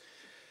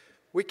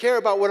 We care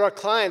about what our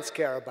clients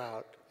care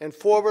about, and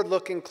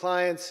forward-looking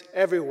clients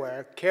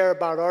everywhere care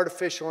about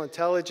artificial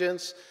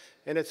intelligence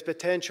and its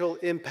potential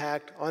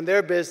impact on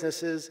their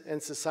businesses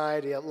and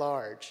society at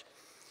large.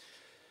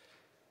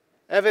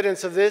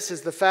 Evidence of this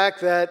is the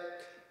fact that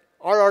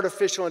our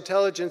artificial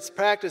intelligence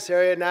practice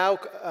area now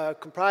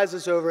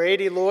comprises over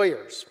 80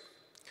 lawyers.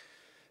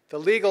 The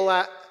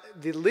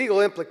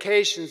legal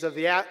implications of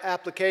the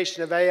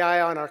application of AI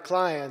on our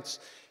clients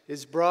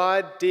is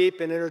broad, deep,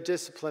 and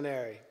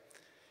interdisciplinary.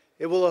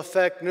 It will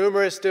affect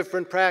numerous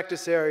different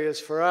practice areas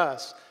for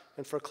us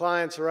and for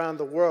clients around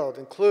the world,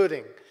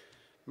 including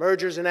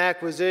mergers and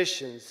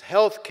acquisitions,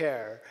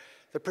 healthcare,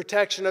 the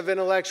protection of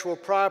intellectual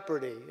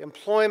property,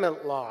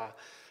 employment law,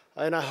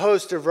 and a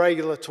host of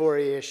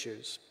regulatory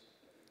issues.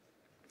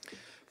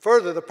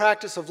 Further, the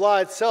practice of law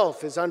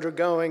itself is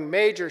undergoing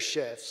major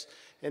shifts,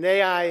 and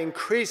AI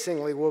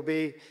increasingly will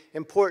be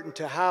important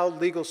to how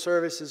legal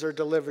services are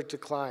delivered to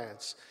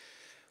clients.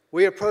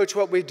 We approach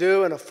what we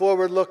do in a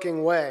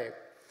forward-looking way,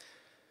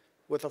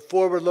 with a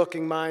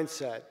forward-looking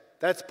mindset.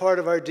 That's part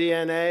of our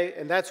DNA,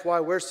 and that's why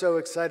we're so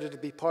excited to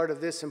be part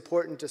of this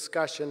important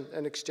discussion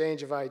and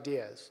exchange of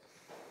ideas.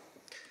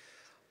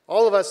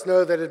 All of us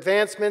know that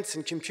advancements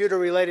in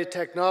computer-related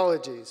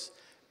technologies,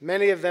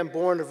 many of them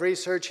born of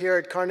research here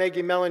at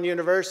Carnegie Mellon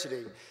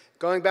University,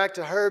 going back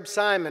to Herb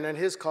Simon and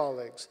his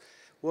colleagues,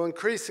 will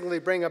increasingly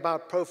bring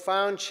about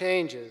profound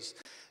changes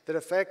that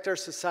affect our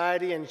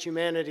society and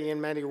humanity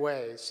in many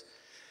ways.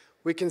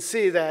 We can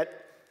see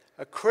that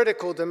a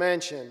critical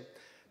dimension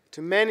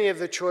to many of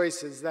the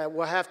choices that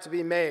will have to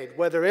be made,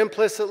 whether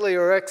implicitly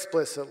or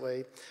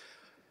explicitly,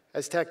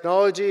 as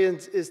technology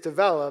is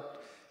developed,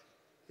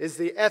 is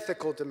the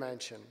ethical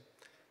dimension.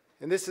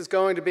 And this is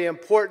going to be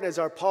important as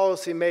our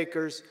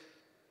policymakers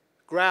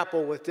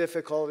grapple with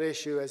difficult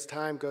issues as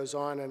time goes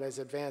on and as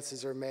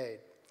advances are made.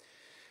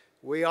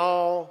 We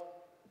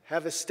all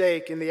have a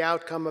stake in the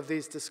outcome of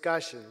these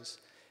discussions,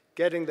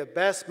 getting the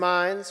best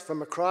minds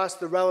from across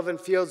the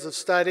relevant fields of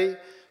study,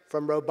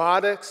 from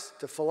robotics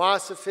to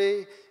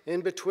philosophy,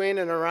 in between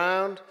and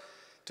around,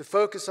 to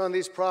focus on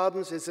these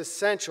problems is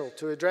essential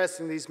to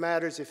addressing these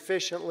matters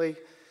efficiently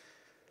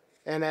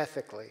and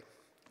ethically.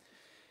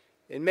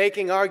 In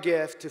making our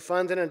gift to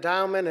fund an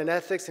endowment in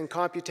ethics and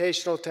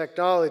computational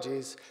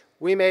technologies,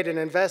 we made an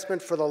investment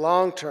for the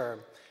long term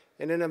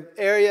in an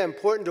area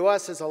important to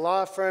us as a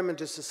law firm and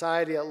to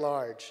society at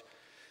large.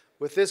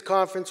 With this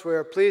conference, we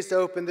are pleased to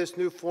open this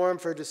new forum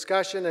for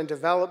discussion and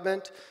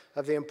development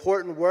of the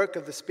important work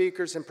of the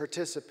speakers and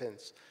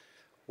participants.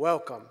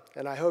 Welcome,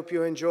 and I hope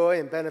you enjoy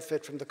and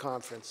benefit from the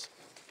conference.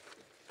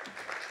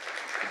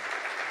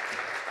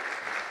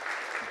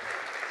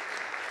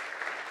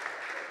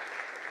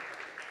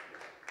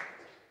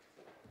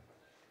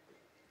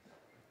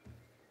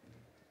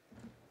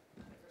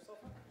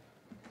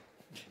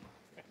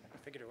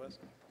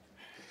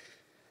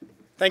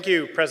 Thank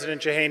you,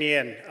 President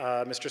Jahanian,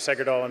 Mr.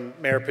 Segerdahl, and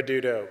Mayor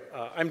Peduto.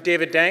 I'm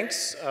David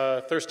Danks,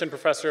 Thurstone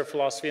Professor of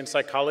Philosophy and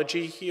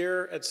Psychology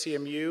here at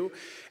CMU,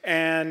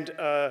 and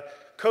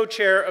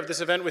co-chair of this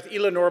event with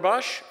Illah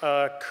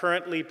Nourbakhsh,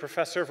 currently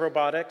Professor of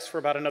Robotics for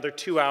about another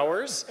 2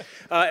 hours,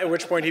 at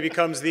which point he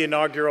becomes the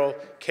inaugural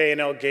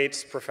K&L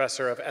Gates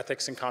Professor of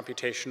Ethics and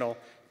Computational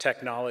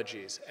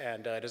Technologies.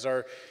 And it is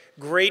our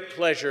great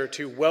pleasure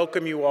to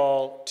welcome you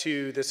all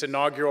to this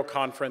inaugural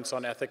conference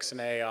on ethics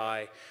and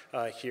AI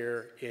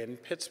here in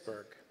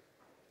Pittsburgh.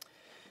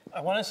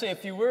 I want to say a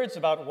few words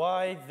about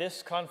why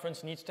this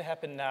conference needs to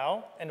happen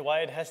now and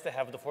why it has to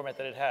have the format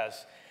that it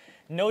has.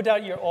 No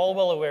doubt you're all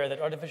well aware that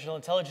artificial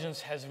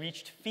intelligence has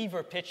reached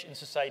fever pitch in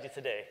society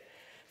today.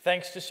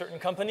 Thanks to certain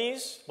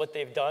companies, what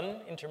they've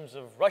done in terms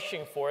of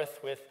rushing forth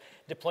with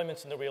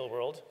deployments in the real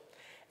world,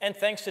 and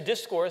thanks to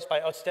discourse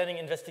by outstanding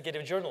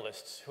investigative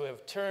journalists who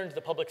have turned the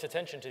public's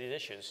attention to these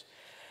issues.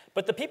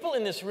 But the people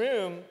in this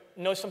room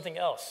know something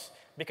else,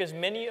 because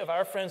many of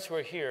our friends who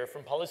are here,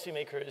 from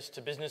policymakers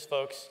to business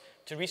folks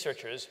to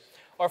researchers,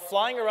 are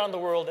flying around the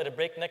world at a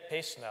breakneck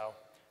pace now,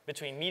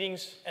 between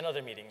meetings and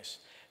other meetings,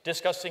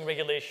 discussing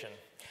regulation,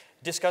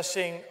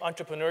 discussing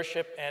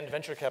entrepreneurship and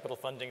venture capital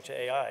funding to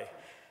AI,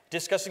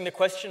 discussing the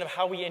question of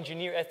how we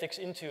engineer ethics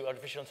into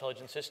artificial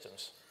intelligence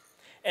systems.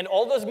 And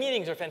all those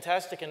meetings are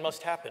fantastic and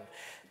must happen.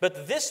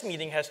 But this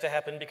meeting has to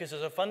happen because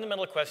there's a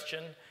fundamental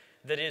question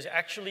that is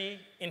actually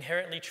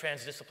inherently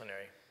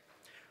transdisciplinary.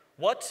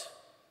 What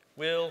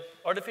will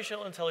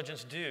artificial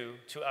intelligence do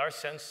to our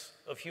sense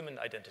of human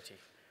identity?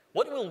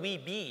 What will we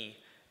be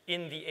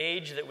in the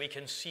age that we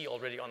can see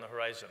already on the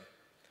horizon?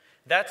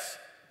 That's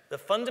the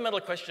fundamental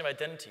question of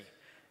identity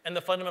and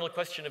the fundamental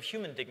question of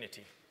human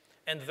dignity.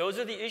 And those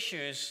are the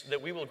issues that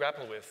we will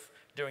grapple with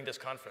during this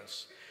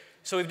conference.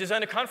 So we've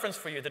designed a conference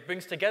for you that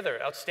brings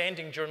together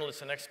outstanding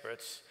journalists and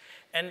experts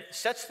and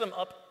sets them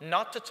up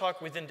not to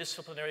talk within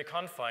disciplinary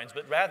confines,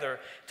 but rather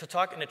to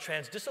talk in a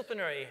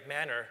transdisciplinary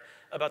manner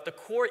about the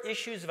core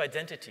issues of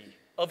identity,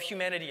 of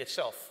humanity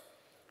itself.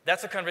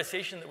 That's a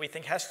conversation that we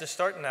think has to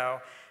start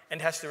now and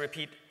has to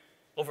repeat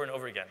over and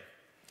over again.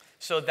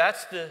 So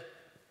that's the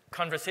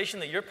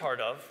conversation that you're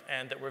part of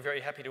and that we're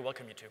very happy to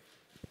welcome you to.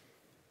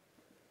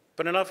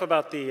 But enough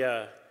about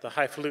the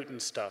highfalutin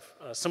stuff.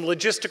 Some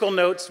logistical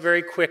notes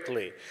very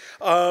quickly.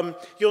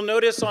 You'll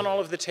notice on all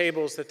of the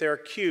tables that there are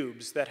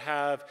cubes that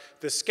have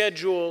the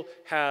schedule,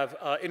 have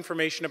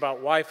information about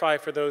Wi-Fi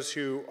for those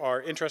who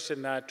are interested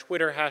in that,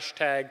 Twitter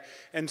hashtag,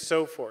 and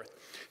so forth.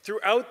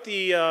 Throughout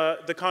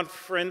the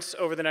conference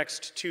over the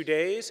next 2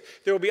 days,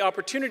 there will be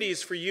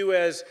opportunities for you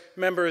as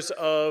members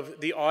of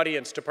the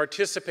audience to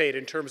participate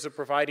in terms of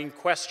providing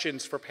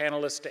questions for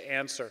panelists to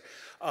answer.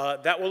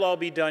 That will all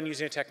be done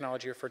using a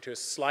technology referred to as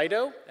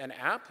Slido, an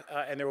app,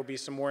 and there will be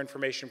some more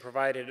information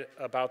provided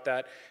about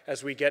that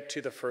as we get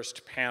to the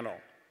first panel.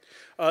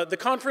 The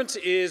conference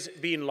is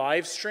being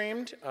live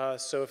streamed,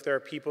 so if there are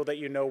people that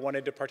you know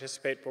wanted to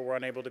participate but were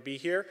unable to be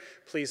here,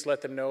 please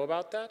let them know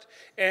about that.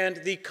 And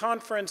the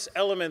conference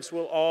elements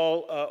will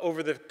all,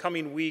 over the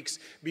coming weeks,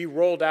 be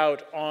rolled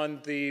out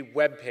on the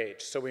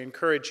webpage, so we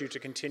encourage you to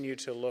continue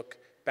to look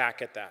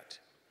back at that.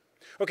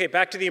 Okay,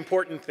 back to the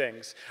important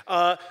things.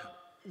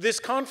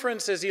 This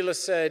conference, as Illah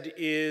said,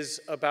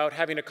 is about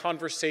having a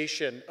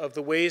conversation of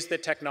the ways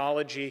that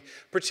technology,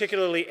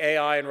 particularly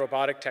AI and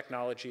robotic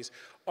technologies,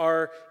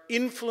 are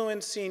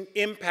influencing,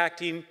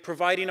 impacting,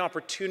 providing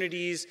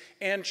opportunities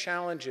and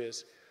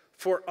challenges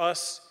for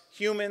us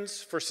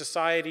humans, for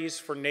societies,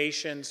 for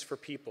nations, for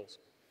peoples.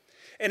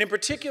 And in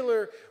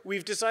particular,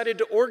 we've decided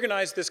to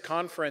organize this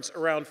conference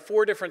around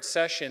 4 different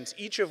sessions,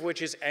 each of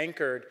which is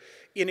anchored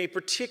in a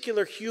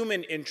particular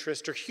human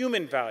interest or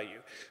human value.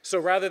 So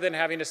rather than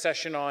having a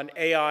session on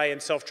AI and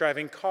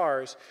self-driving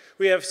cars,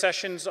 we have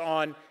sessions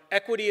on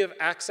equity of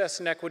access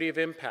and equity of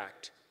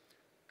impact,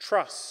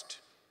 trust,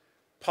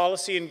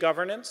 policy and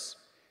governance,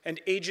 and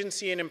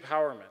agency and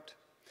empowerment,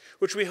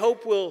 which we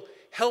hope will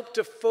help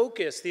to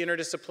focus the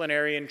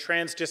interdisciplinary and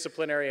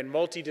transdisciplinary and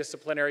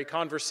multidisciplinary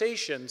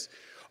conversations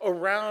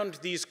around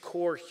these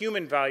core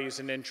human values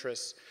and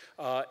interests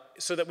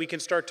so that we can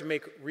start to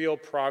make real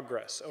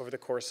progress over the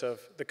course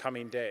of the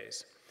coming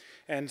days.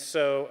 And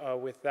so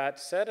with that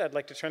said, I'd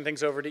like to turn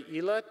things over to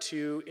Illah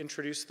to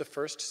introduce the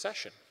first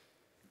session.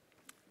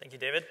 Thank you,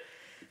 David.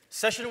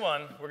 Session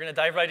 1, we're going to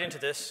dive right into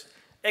this.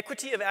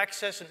 Equity of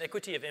access and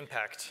equity of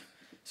impact.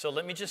 So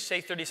let me just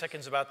say 30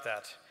 seconds about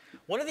that.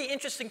 One of the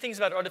interesting things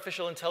about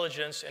artificial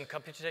intelligence and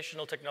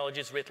computational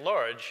technologies writ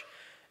large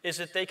is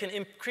that they can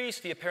increase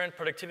the apparent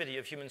productivity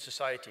of human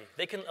society.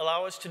 They can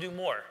allow us to do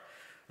more.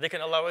 They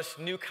can allow us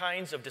new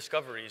kinds of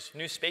discoveries,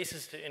 new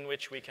spaces in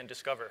which we can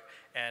discover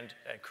and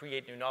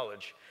create new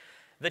knowledge.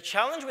 The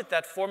challenge with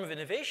that form of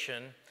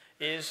innovation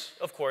is,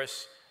 of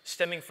course,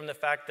 stemming from the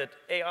fact that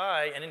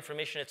AI and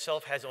information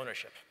itself has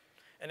ownership.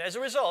 And as a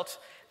result,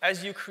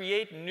 as you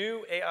create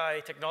new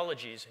AI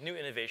technologies, new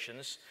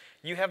innovations,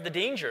 you have the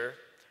danger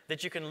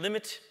that you can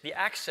limit the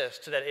access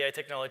to that AI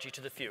technology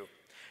to the few.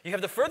 You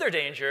have the further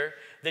danger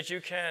that you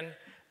can,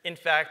 in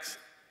fact,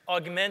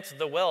 augment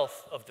the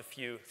wealth of the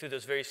few through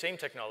those very same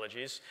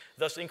technologies,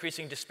 thus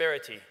increasing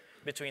disparity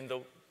between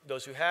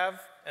those who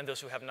have and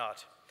those who have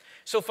not.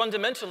 So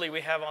fundamentally,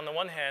 we have, on the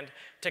one hand,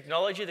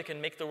 technology that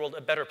can make the world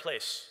a better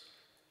place,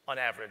 on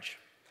average.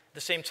 At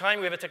the same time,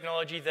 we have a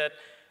technology that,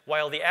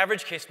 while the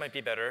average case might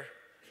be better,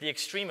 the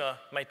extrema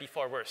might be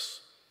far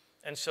worse.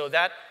 And so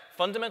that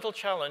fundamental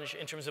challenge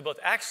in terms of both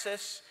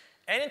access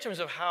and in terms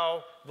of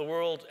how the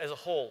world as a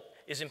whole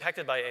is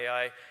impacted by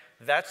AI,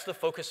 that's the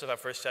focus of our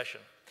first session.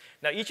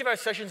 Now, each of our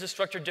sessions is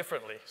structured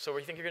differently, so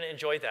we think you're going to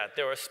enjoy that.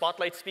 There are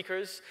spotlight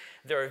speakers,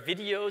 there are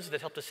videos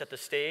that help to set the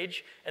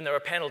stage, and there are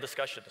panel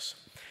discussions.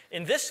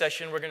 In this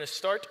session, we're going to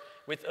start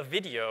with a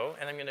video,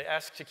 and I'm going to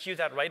ask to cue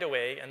that right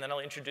away, and then I'll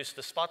introduce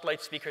the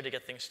spotlight speaker to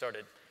get things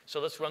started. So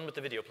let's run with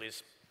the video,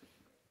 please.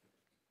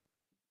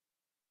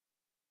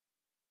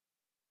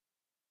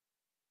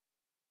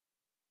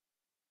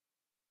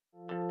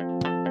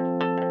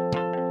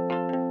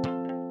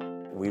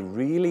 We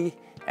really,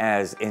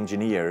 as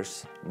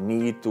engineers,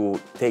 need to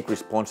take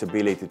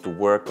responsibility to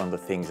work on the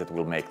things that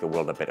will make the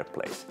world a better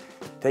place.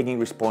 Taking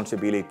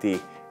responsibility,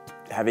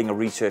 having a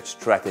research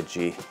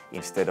strategy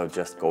instead of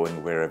just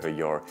going wherever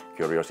your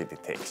curiosity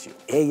takes you.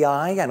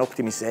 AI and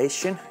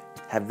optimization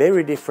have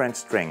very different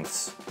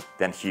strengths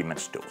than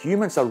humans do.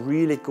 Humans are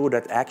really good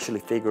at actually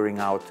figuring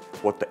out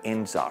what the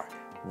ends are,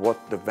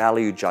 what the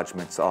value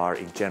judgments are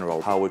in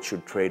general, how it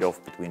should trade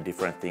off between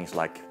different things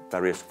like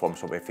various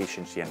forms of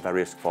efficiency and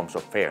various forms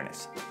of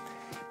fairness.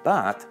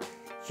 But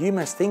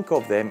humans think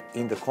of them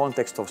in the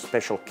context of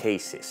special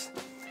cases.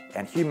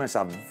 And humans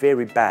are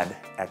very bad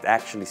at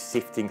actually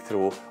sifting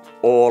through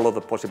all of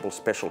the possible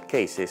special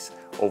cases,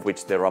 of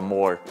which there are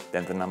more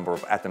than the number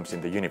of atoms in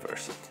the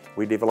universe.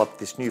 We developed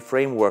this new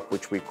framework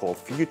which we call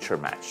Future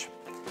Match,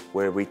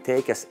 where we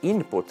take as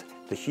input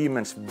the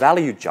human's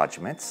value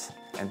judgments,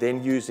 and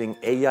then using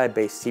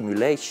AI-based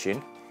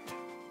simulation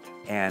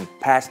and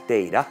past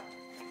data,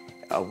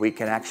 we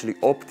can actually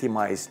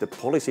optimize the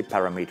policy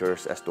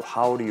parameters as to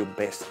how do you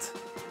best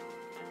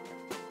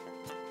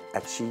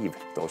achieve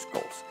those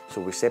goals.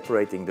 So we're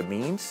separating the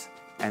means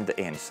and the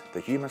ends.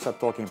 The humans are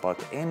talking about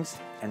the ends,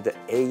 and the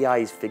AI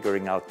is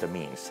figuring out the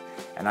means.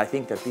 And I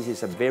think that this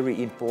is a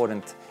very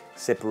important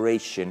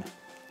separation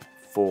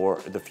for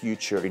the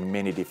future in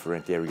many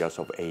different areas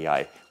of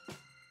AI.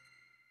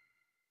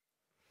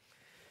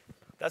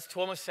 That's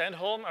Thomas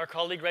Sandholm, our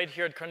colleague right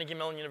here at Carnegie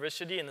Mellon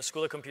University in the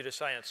School of Computer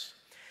Science.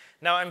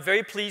 Now, I'm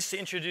very pleased to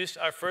introduce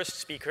our first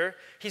speaker.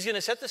 He's going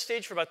to set the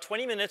stage for about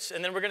 20 minutes,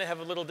 and then we're going to have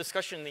a little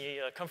discussion in the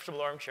comfortable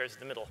armchairs in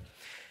the middle.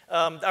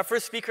 Our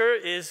first speaker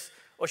is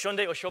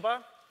Osonde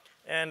Osoba,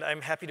 and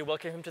I'm happy to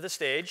welcome him to the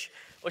stage.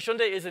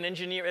 Osonde is an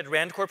engineer at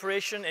RAND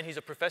Corporation, and he's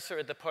a professor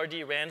at the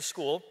Pardee RAND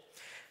School.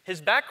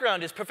 His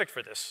background is perfect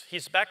for this.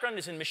 His background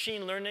is in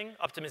machine learning,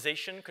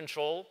 optimization,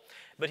 control,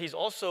 but he's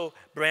also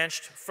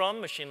branched from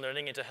machine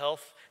learning into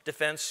health,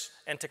 defense,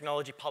 and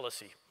technology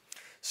policy.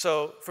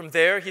 So from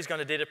there, he's gone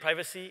to data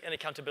privacy and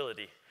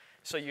accountability.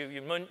 So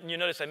you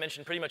notice I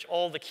mentioned pretty much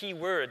all the key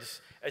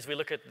words as we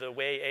look at the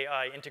way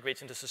AI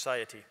integrates into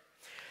society.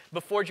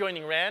 Before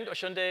joining RAND,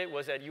 Osonde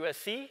was at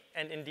USC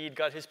and indeed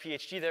got his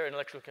PhD there in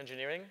electrical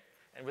engineering.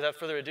 And without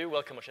further ado,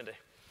 welcome, Osonde.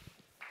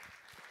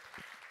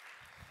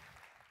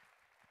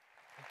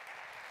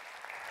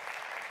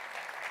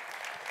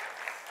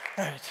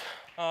 All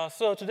right.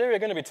 So today we're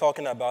going to be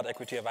talking about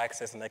equity of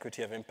access and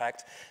equity of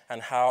impact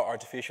and how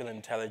artificial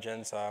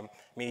intelligence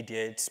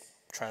mediates,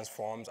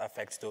 transforms,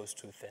 affects those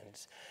two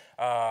things.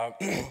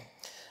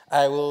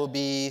 I will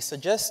be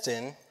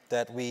suggesting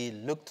that we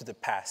look to the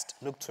past,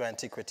 look to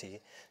antiquity,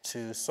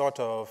 to sort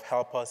of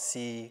help us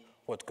see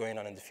what's going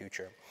on in the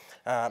future.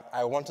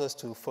 I want us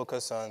to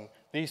focus on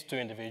these two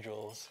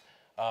individuals,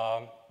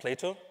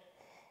 Plato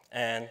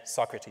and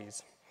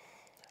Socrates.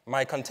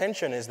 My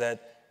contention is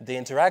that the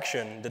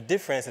interaction, the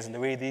differences in the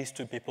way these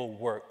two people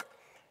work,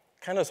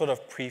 kind of sort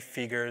of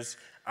prefigures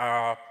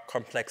our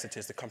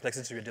complexities, the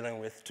complexities we're dealing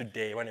with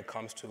today when it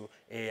comes to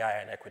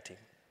AI and equity.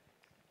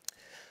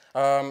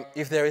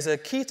 If there is a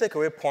key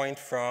takeaway point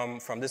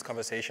from this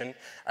conversation,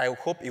 I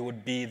hope it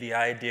would be the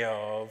idea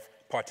of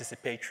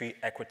participatory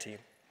equity.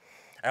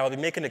 I will be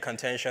making the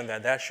contention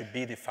that that should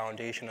be the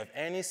foundation of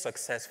any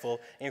successful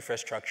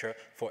infrastructure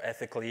for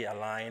ethically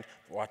aligned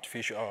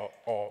artificial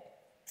or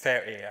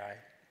fair AI.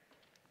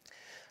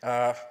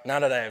 Now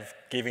that I've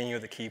given you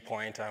the key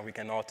point, we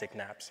can all take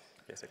naps,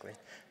 basically.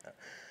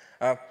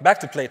 Back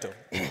to Plato.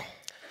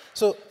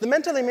 So the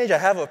mental image I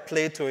have of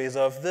Plato is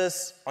of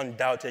this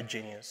undoubted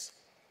genius.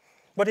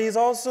 But he's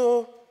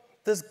also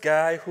this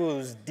guy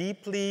who's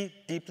deeply,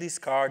 deeply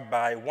scarred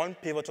by one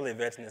pivotal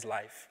event in his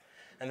life.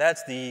 And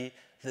that's the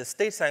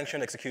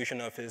state-sanctioned execution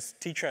of his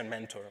teacher and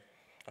mentor,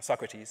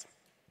 Socrates.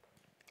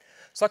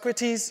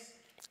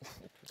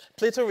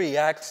 Plato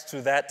reacts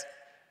to that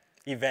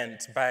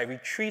event by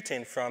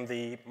retreating from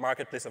the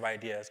marketplace of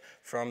ideas,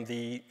 from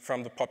the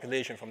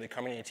population, from the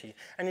community.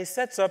 And he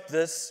sets up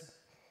this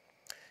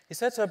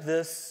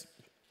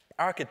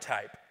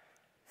archetype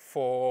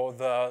for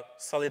the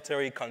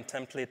solitary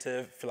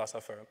contemplative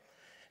philosopher.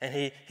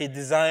 And he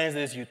designs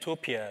these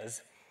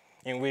utopias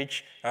in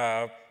which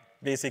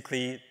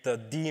basically the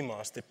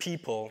demos, the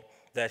people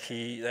that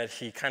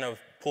he kind of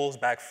pulls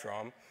back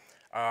from,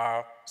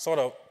 are sort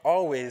of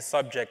always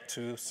subject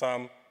to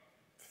some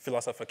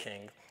philosopher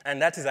king. And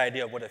that's his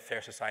idea of what a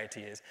fair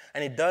society is.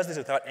 And he does this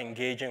without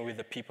engaging with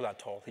the people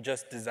at all. He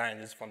just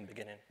designed this from the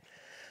beginning.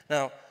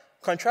 Now,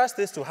 contrast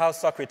this to how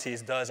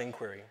Socrates does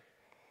inquiry.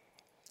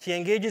 He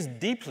engages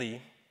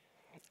deeply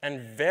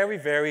and very,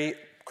 very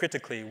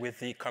critically with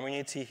the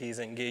community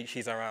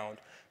he's around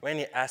when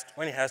he has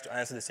to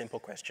answer the simple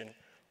question,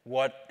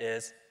 what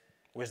is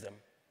wisdom?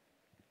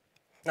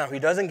 Now, he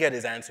doesn't get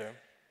his answer.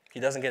 He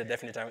doesn't get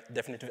a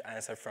definitive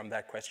answer from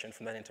that question,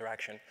 from that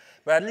interaction.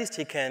 But at least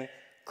he can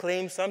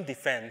claim some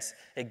defense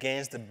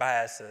against the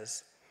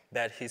biases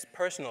that his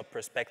personal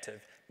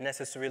perspective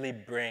necessarily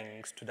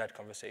brings to that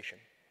conversation.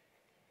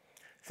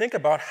 Think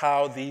about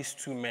how these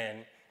two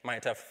men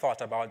might have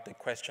thought about the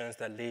questions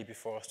that lay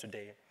before us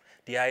today.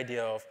 The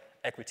idea of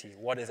equity,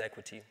 what is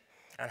equity?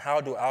 And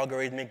how do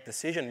algorithmic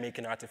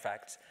decision-making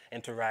artifacts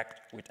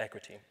interact with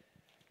equity?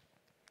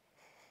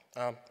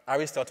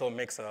 Aristotle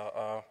makes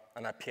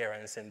an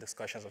appearance in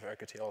discussions of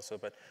equity also,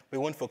 but we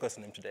won't focus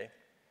on him today.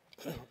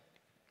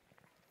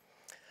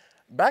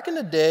 Back in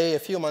the day, a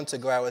few months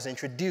ago, I was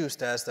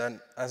introduced as an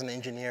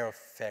engineer of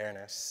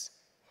fairness.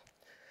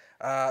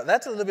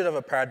 That's a little bit of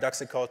a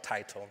paradoxical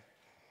title.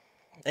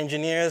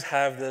 Engineers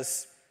have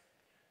this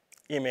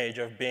image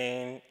of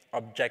being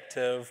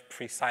objective,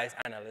 precise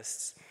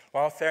analysts,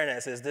 while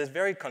fairness is this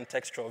very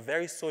contextual,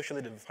 very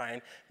socially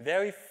defined,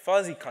 very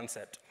fuzzy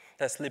concept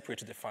that's slippery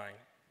to define.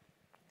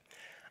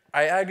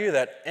 I argue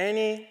that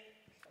any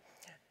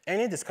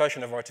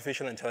discussion of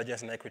artificial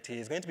intelligence and equity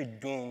is going to be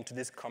doomed to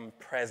this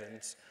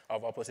compresence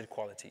of opposite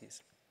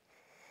qualities.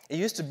 It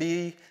used to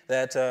be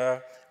that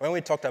when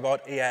we talked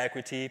about AI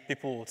equity,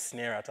 people would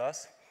sneer at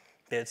us.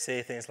 They'd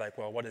say things like,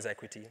 well, what is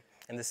equity?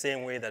 In the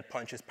same way that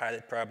Pontius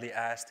Pilate probably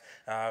asked,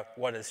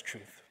 what is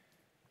truth?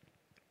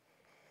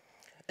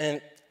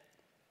 And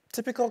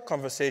typical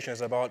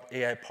conversations about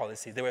AI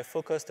policy, they were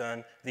focused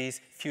on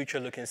these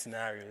future-looking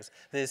scenarios,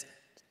 these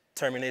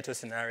Terminator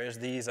scenarios,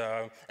 these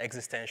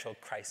existential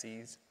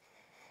crises.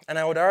 And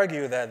I would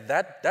argue that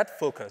that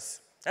focus,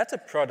 that's a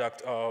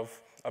product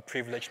of a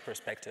privileged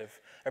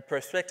perspective, a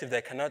perspective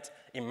that cannot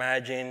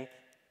imagine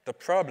the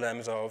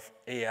problems of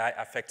AI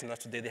affecting us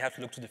today. They have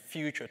to look to the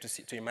future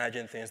to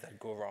imagine things that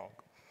go wrong.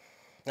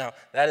 Now,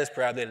 that is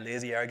probably a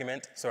lazy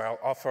argument, so I'll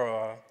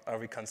offer a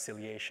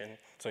reconciliation.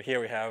 So here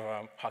we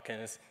have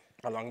Hawkins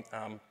along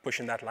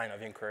pushing that line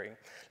of inquiry.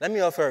 Let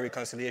me offer a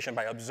reconciliation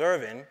by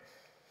observing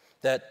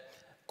that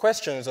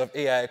questions of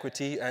AI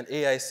equity and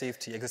AI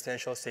safety,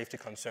 existential safety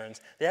concerns,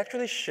 they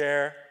actually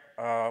share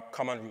a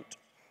common root.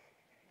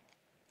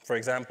 For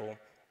example,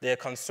 they are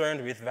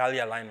concerned with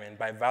value alignment.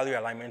 By value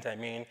alignment, I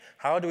mean,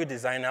 how do we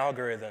design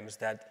algorithms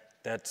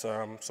that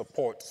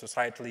support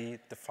societally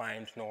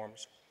defined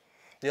norms?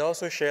 They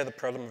also share the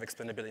problem of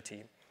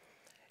explainability.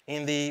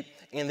 In the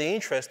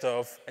interest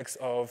of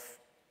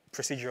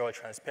procedural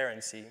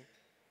transparency,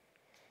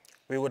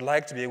 we would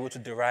like to be able to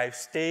derive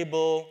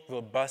stable,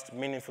 robust,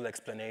 meaningful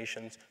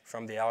explanations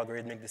from the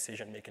algorithmic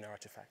decision-making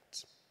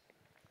artifacts.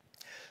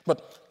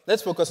 But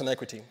let's focus on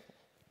equity.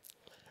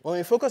 When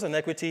we focus on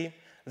equity,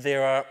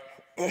 there are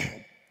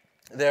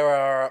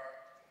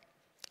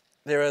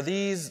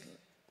these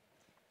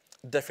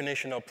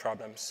definitional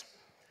problems.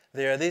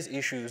 There are these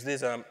issues,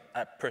 these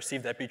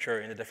perceived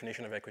aperture in the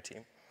definition of equity.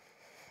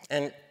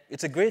 And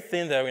it's a great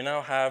thing that we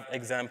now have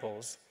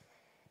examples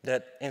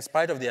that in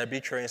spite of the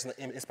arbitrariness,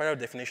 in spite of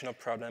definitional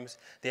problems,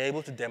 they're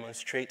able to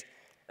demonstrate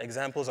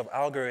examples of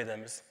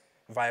algorithms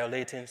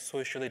violating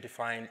socially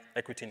defined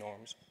equity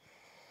norms.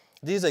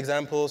 These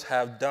examples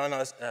have done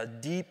us a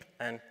deep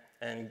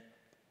and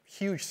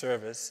huge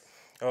service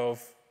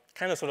of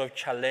kind of sort of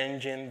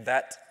challenging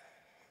that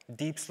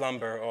deep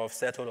slumber of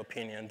settled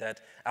opinion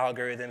that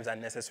algorithms are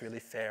necessarily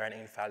fair and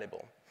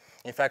infallible.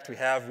 In fact, we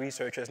have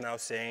researchers now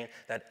saying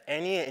that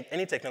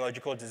any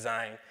technological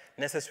design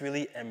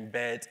necessarily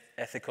embeds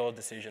ethical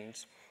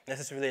decisions,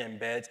 necessarily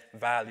embeds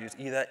values,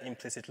 either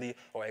implicitly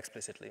or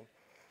explicitly.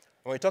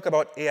 When we talk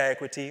about AI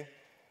equity,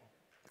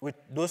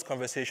 those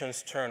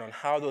conversations turn on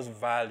how those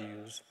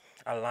values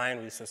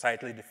align with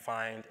societally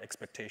defined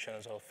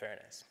expectations of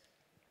fairness.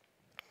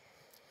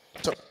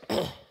 So,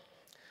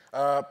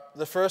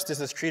 the first is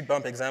the street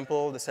bump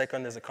example, the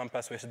second is the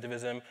compass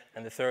recidivism,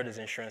 and the third is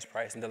insurance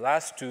price. And the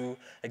last two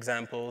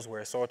examples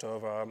were sort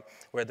of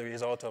were the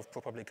result of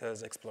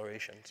ProPublica's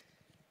explorations.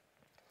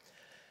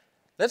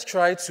 Let's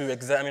try to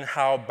examine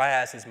how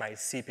biases might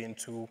seep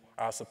into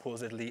our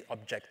supposedly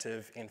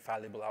objective,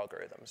 infallible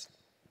algorithms.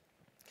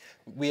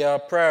 We are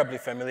probably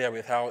familiar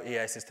with how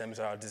AI systems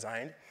are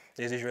designed.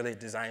 There's usually a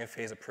design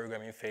phase, a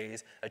programming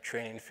phase, a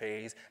training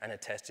phase, and a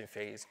testing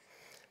phase.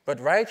 But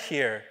right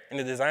here, in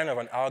the design of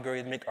an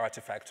algorithmic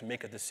artifact to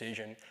make a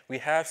decision, we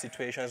have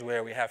situations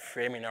where we have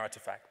framing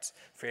artifacts,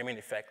 framing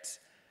effects.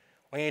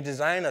 When you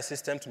design a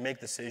system to make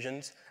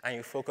decisions and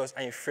you focus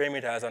and you frame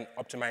it as an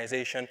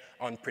optimization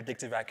on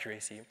predictive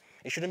accuracy,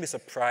 it shouldn't be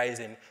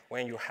surprising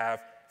when you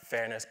have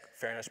fairness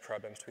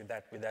problems with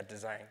that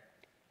design.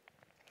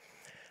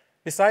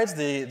 Besides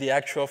the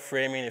actual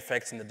framing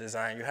effects in the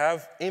design, you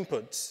have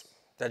inputs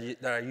that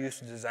are used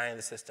to design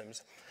the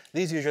systems.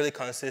 These usually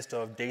consist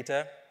of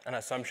data and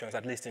assumptions,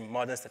 at least in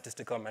modern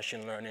statistical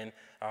machine learning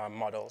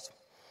models.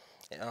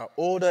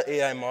 Older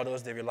AI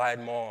models, they relied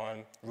more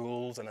on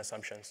rules and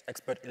assumptions,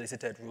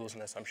 expert-elicited rules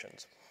and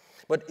assumptions.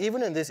 But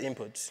even in these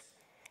inputs,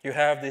 you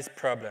have this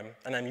problem,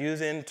 and I'm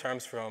using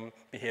terms from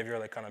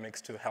behavioral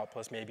economics to help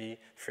us maybe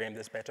frame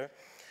this better.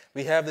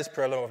 We have this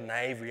problem of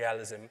naive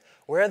realism,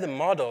 where the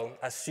model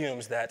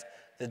assumes that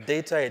the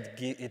data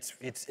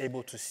it's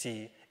able to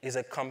see is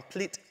a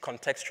complete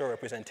contextual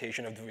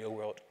representation of the real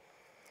world.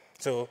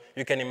 So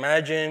you can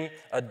imagine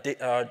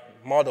a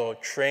model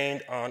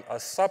trained on a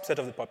subset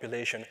of the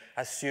population,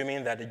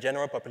 assuming that the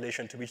general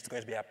population to which it's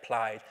going to be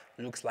applied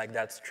looks like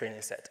that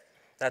training set.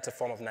 That's a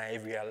form of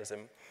naive realism.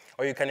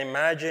 Or you can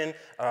imagine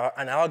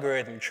an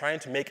algorithm trying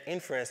to make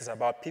inferences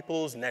about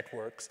people's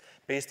networks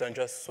based on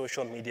just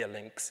social media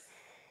links,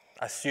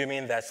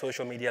 assuming that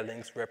social media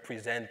links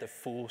represent the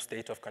full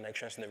state of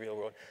connections in the real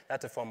world.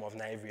 That's a form of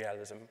naive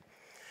realism.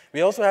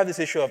 We also have this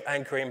issue of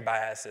anchoring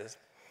biases.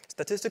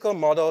 Statistical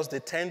models, they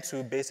tend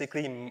to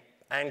basically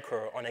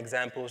anchor on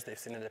examples they've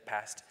seen in the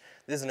past.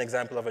 This is an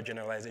example of a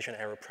generalization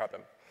error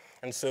problem.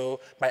 And so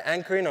by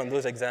anchoring on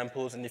those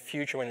examples in the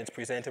future when it's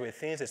presented with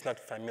things it's not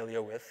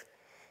familiar with,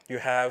 you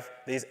have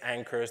these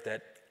anchors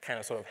that kind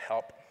of sort of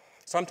help.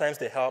 Sometimes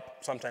they help,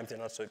 sometimes they're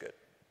not so good.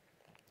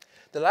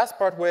 The last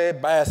part where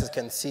biases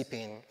can seep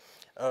in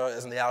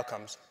is in the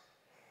outcomes.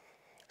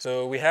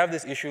 So we have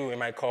this issue we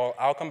might call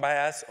outcome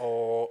bias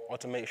or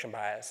automation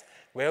bias,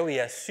 where we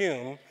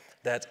assume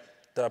that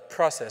the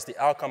process, the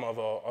outcome of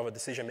a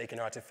decision-making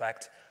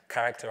artifact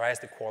characterize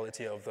the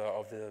quality of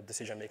the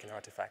decision-making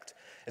artifact.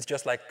 It's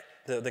just like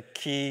the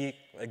key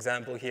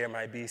example here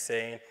might be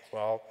saying,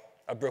 well,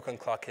 a broken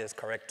clock is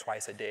correct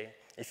twice a day.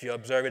 If you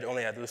observe it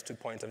only at those 2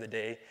 points of the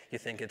day, you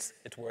think it's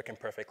working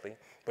perfectly.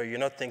 But you're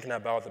not thinking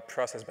about the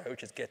process by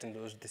which it's getting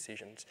those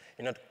decisions.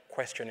 You're not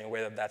questioning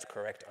whether that's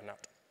correct or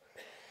not.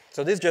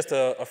 So this is just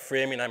a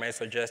framing I might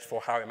suggest for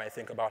how we might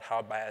think about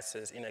how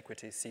biases,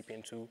 inequities seep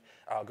into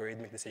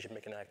algorithmic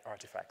decision-making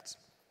artifacts.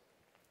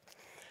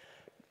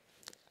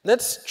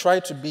 Let's try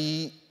to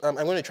be, I'm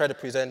going to try to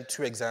present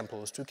two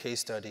examples, two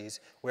case studies,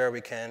 where we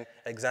can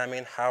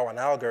examine how an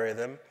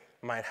algorithm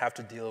might have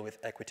to deal with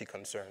equity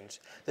concerns.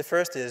 The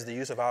first is the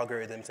use of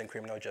algorithms in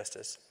criminal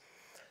justice.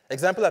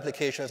 Example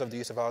applications of the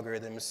use of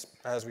algorithms,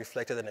 as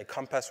reflected in a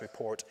Compass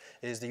report,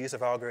 is the use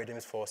of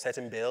algorithms for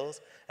setting bails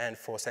and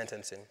for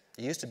sentencing.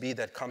 It used to be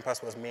that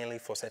Compass was mainly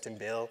for setting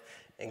bail.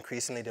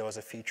 Increasingly, there was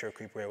a feature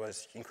creep where it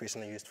was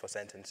increasingly used for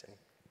sentencing.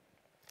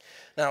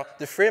 Now,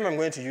 the frame I'm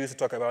going to use to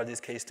talk about these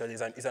case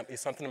studies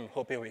is something I'm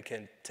hoping we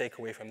can take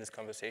away from this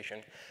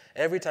conversation.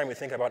 Every time we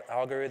think about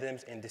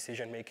algorithms in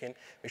decision-making,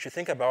 we should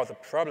think about the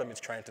problem it's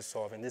trying to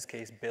solve, in this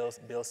case,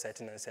 bail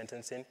setting and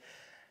sentencing.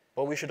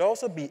 But we should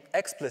also be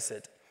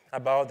explicit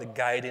about the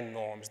guiding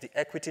norms, the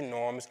equity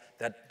norms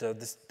that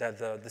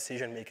the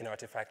decision-making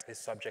artifact is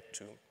subject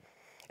to.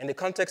 In the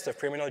context of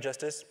criminal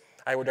justice,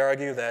 I would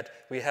argue that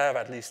we have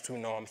at least two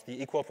norms: the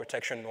equal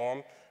protection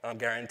norm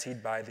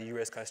guaranteed by the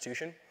US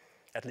Constitution,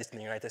 at least in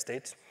the United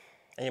States,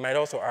 and you might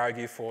also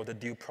argue for the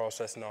due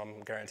process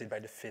norm guaranteed by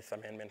the Fifth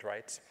Amendment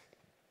rights.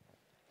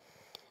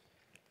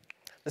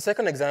 The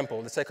second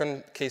example, the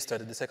second case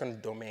study, the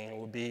second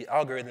domain would be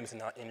algorithms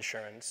in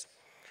insurance.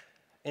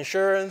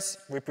 Insurance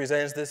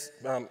represents this,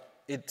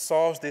 it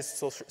solves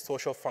this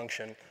social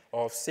function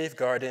of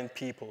safeguarding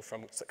people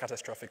from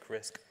catastrophic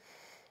risk.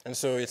 And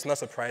so it's not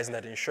surprising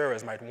that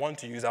insurers might want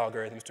to use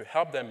algorithms to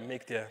help them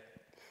make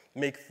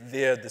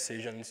their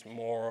decisions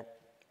more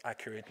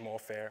accurate, more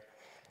fair.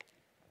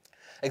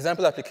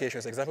 Example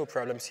applications, example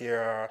problems here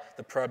are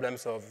the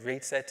problems of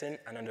rate setting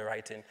and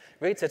underwriting.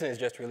 Rate setting is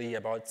just really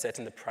about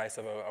setting the price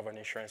of an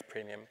insurance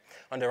premium.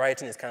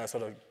 Underwriting is kind of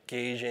sort of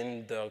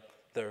gauging the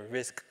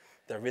risk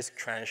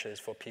tranches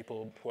for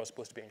people who are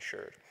supposed to be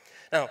insured.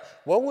 Now,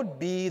 what would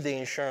be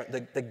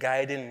the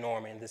guiding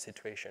norm in this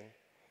situation?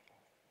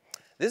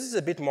 This is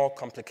a bit more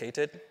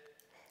complicated,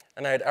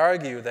 and I'd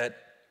argue that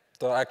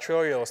the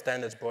actuarial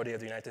standards body of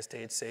the United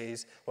States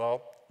says,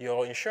 well,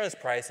 your insurance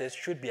prices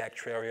should be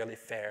actuarially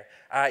fair,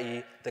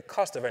 i.e., the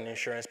cost of an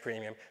insurance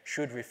premium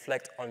should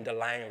reflect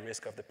underlying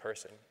risk of the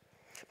person.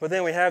 But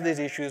then we have these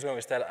issues when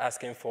we start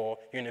asking for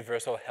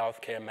universal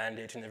healthcare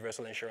mandates,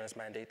 universal insurance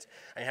mandates,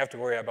 and you have to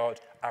worry about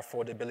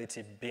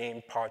affordability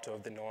being part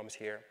of the norms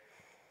here.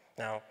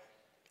 Now,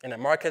 in a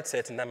market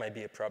setting, that might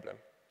be a problem.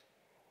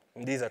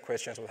 And these are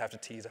questions we'll have to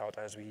tease out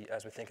as we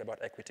think about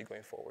equity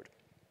going forward.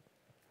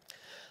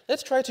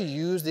 Let's try to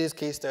use these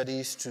case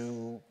studies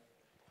to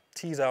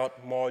tease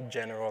out more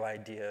general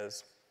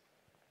ideas.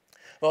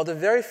 Well, the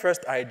very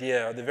first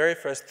idea, the very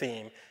first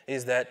theme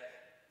is that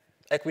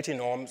equity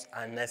norms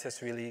are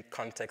necessarily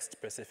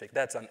context-specific.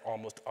 That's an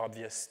almost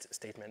obvious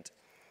statement.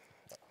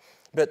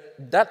 But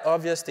that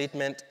obvious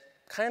statement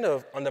kind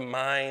of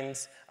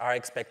undermines our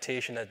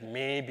expectation that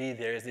maybe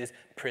there is this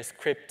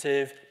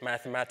prescriptive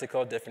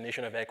mathematical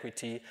definition of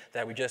equity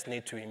that we just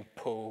need to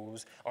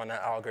impose on our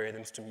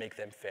algorithms to make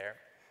them fair.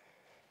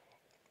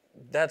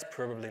 That's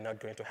probably not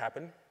going to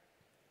happen.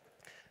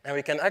 And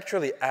we can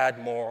actually add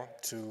more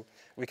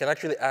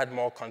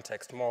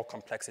context, more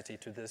complexity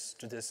to this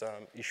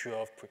issue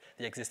of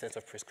the existence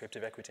of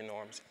prescriptive equity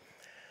norms.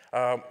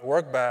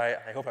 Work by,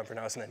 I hope I'm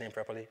pronouncing the name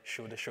properly,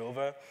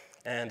 Chouldechova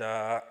and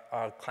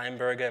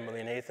Kleinberger and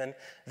Mullinathon.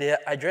 They're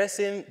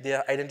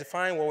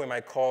identifying what we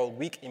might call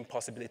weak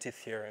impossibility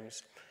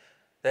theorems.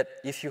 That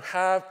if you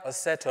have a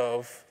set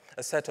of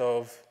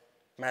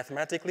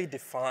mathematically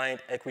defined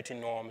equity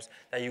norms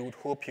that you would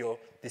hope your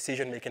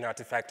decision-making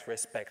artifact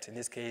respect. In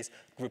this case,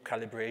 group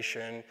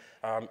calibration,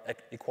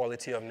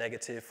 equality of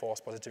negative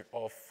false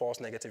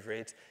negative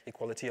rates,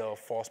 equality of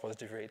false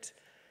positive rates.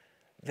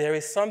 There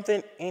is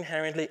something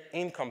inherently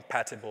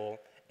incompatible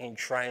in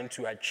trying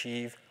to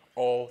achieve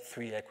all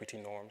three equity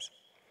norms.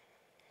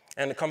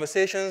 And the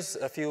conversations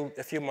a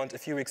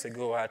few weeks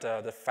ago at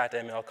the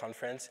FAT-ML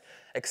conference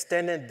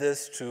extended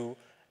this to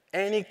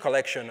any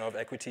collection of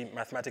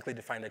mathematically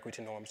defined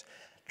equity norms.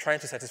 Trying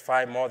to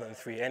satisfy more than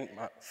three, and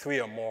three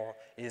or more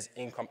is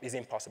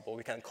impossible.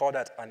 We can call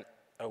that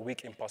a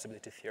weak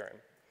impossibility theorem.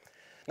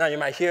 Now you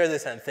might hear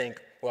this and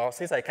think, well,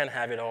 since I can't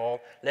have it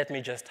all, let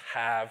me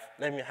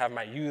have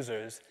my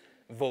users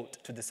vote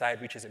to decide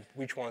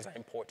which ones are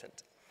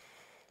important.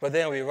 But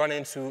then we run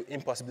into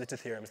impossibility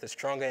theorems, the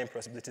stronger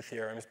impossibility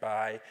theorems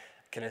by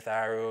Kenneth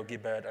Arrow,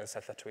 Gibbard, and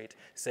Satterthwaite,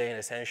 saying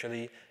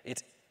essentially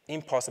it's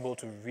impossible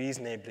to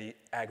reasonably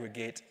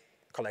aggregate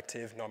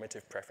collective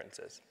normative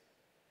preferences.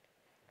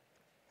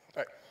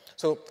 All right,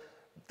 so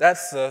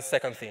that's the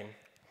second theme.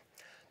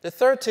 The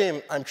third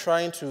theme I've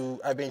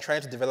been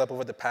trying to develop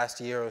over the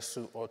past year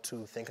or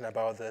two thinking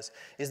about this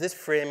is this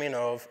framing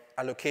of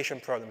allocation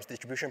problems,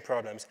 distribution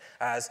problems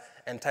as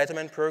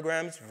entitlement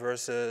programs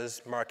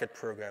versus market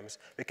programs.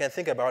 We can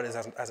think about it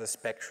as a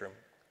spectrum.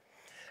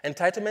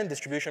 Entitlement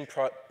distribution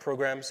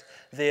programs,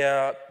 they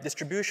are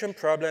distribution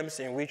problems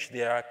in which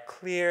there are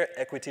clear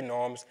equity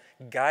norms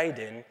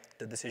guiding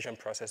the decision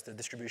process, the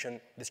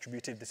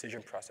distributive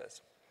decision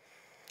process.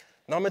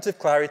 Normative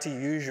clarity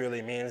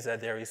usually means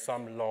that there is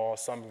some law,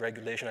 some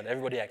regulation that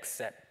everybody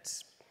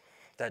accepts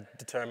that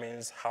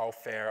determines how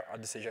fair a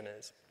decision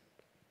is.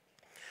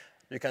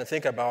 You can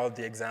think about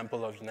the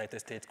example of United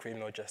States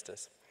criminal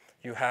justice.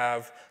 You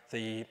have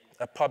a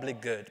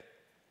public good,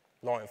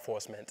 law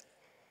enforcement,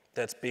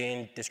 that's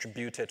being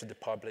distributed to the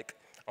public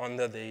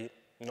under the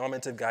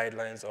normative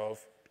guidelines of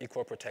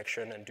equal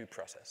protection and due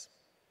process.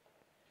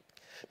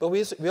 But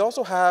we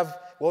also have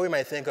what we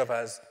might think of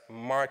as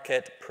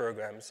market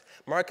programs.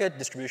 Market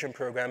distribution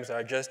programs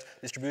are just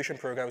distribution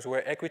programs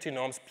where equity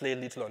norms play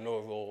little or no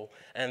role,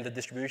 and the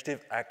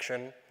distributive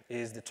action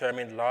is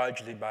determined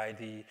largely by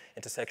the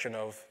intersection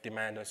of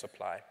demand and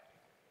supply.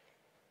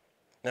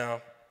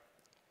 Now,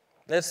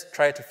 let's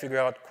try to figure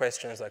out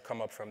questions that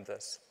come up from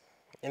this.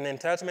 In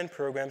entitlement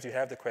programs, you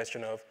have the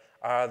question of,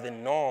 are the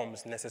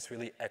norms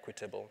necessarily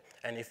equitable?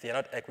 And if they're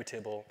not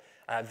equitable,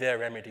 are there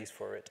remedies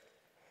for it?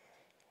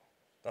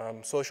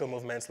 Social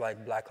movements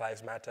like Black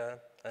Lives Matter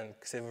and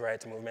civil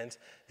rights movements,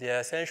 they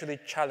are essentially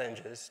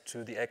challenges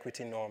to the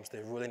equity norms,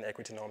 the ruling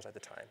equity norms at the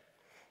time.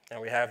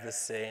 And we have this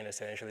saying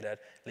essentially that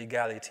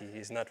legality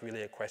is not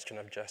really a question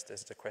of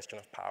justice, it's a question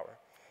of power.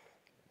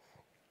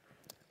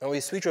 When we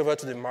switch over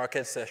to the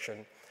market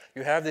session,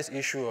 you have this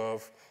issue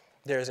of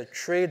there is a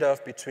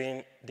trade-off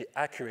between the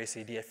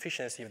accuracy, the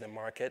efficiency of the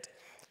market,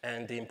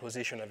 and the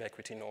imposition of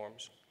equity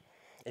norms.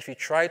 If you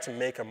try to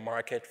make a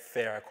market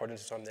fair according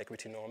to some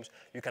equity norms,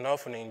 you can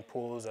often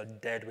impose a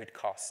deadweight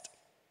cost.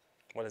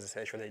 What is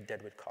essentially a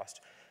deadweight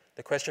cost?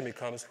 The question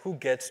becomes, who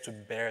gets to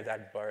bear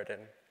that burden?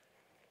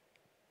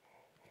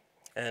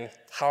 And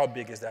how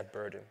big is that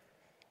burden?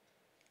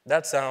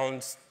 That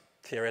sounds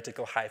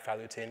theoretical,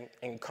 highfalutin.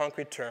 In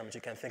concrete terms,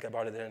 you can think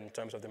about it in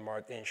terms of the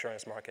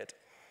insurance market.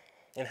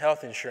 In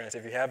health insurance,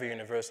 if you have a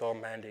universal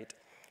mandate,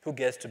 who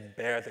gets to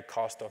bear the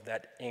cost of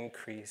that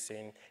increase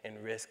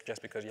in risk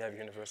just because you have a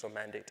universal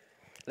mandate?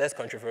 Less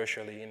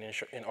controversially,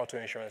 in auto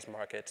insurance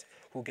markets,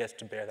 who gets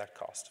to bear that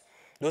cost?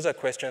 Those are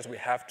questions we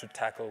have to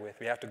tackle with,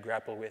 we have to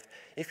grapple with,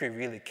 if we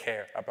really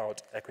care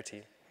about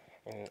equity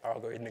in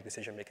algorithmic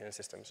decision-making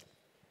systems.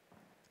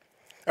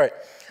 All right,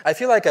 I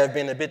feel like I've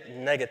been a bit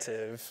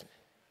negative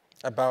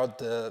about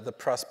the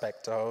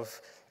prospect of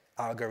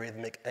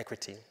algorithmic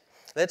equity.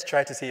 Let's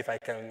try to see if I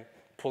can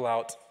pull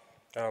out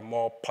a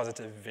more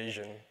positive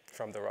vision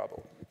from the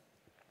rubble.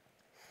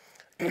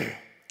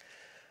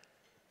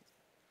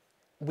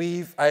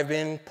 I've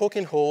been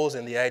poking holes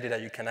in the idea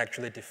that you can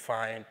actually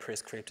define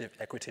prescriptive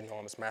equity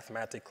norms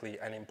mathematically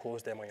and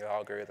impose them on your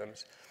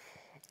algorithms.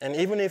 And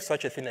even if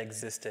such a thing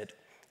existed,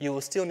 you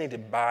will still need the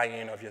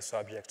buy-in of your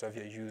subjects, of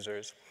your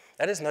users.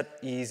 That is not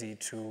easy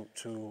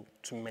to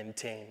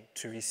maintain,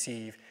 to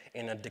receive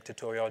in a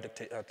dictatorial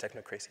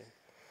technocracy.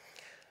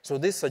 So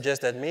this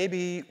suggests that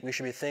maybe we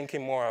should be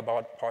thinking more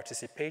about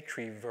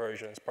participatory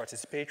versions,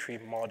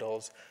 participatory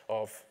models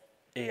of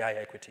AI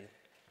equity.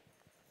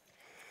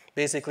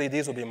 Basically,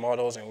 these will be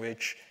models in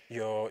which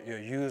your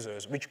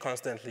users, which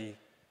constantly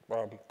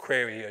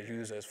query your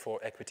users for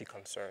equity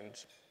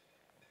concerns.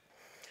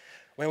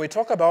 When we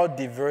talk about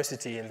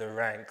diversity in the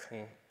rank,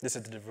 this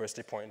is the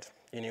diversity point.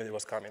 You knew it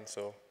was coming,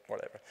 so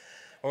whatever.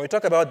 When we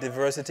talk about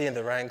diversity in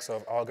the ranks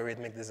of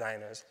algorithmic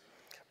designers,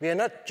 we are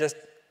not just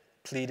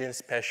pleading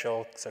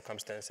special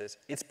circumstances.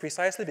 It's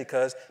precisely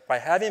because by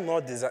having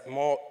more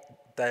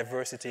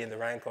diversity in the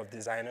rank of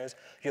designers,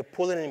 you're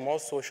pulling in more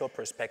social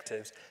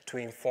perspectives to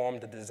inform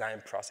the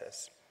design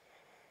process.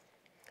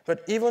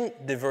 But even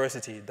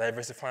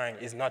diversifying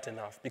is not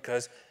enough,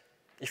 because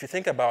if you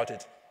think about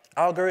it,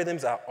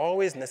 algorithms are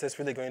always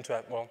necessarily going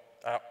to,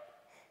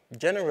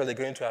 generally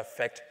going to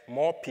affect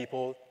more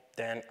people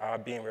than are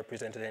being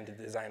represented in the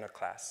designer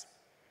class.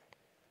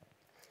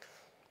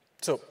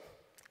 So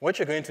what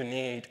you're going to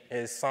need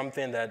is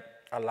something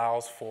that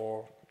allows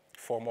for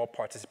more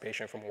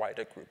participation from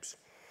wider groups.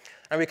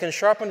 And we can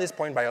sharpen this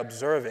point by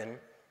observing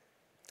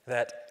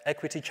that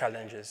equity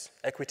challenges,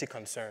 equity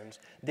concerns,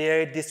 they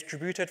are a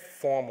distributed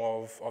form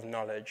of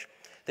knowledge.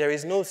 There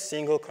is no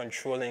single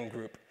controlling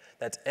group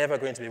that's ever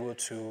going to be able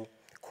to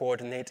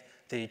coordinate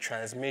the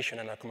transmission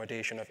and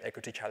accommodation of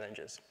equity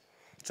challenges.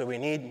 So we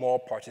need more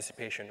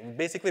participation.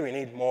 Basically, we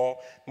need more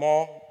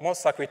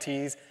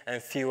Socrates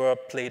and fewer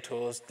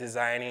Platos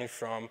designing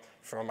from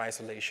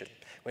isolation.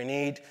 We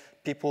need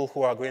people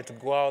who are going to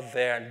go out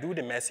there and do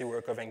the messy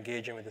work of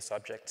engaging with the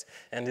subjects.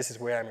 And this is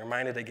where I'm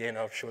reminded again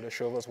of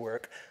Chouldechova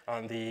work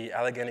on the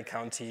Allegheny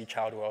County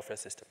child welfare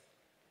system.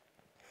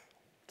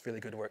 It's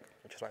really good work,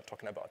 which is why I'm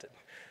talking about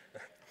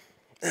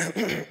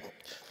it.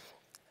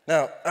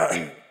 Now,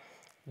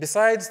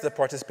 besides the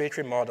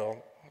participatory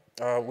model,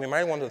 we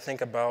might want to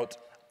think about,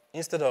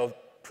 instead of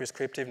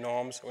prescriptive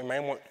norms, we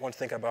might want to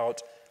think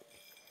about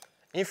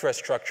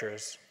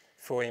infrastructures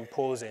for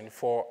imposing,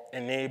 for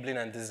enabling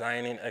and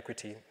designing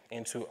equity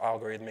into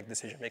algorithmic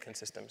decision-making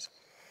systems.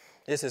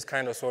 This is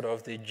kind of sort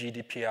of the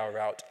GDPR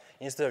route.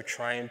 Instead of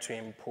trying to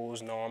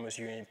impose norms,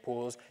 you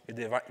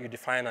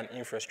define an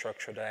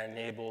infrastructure that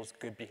enables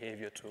good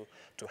behavior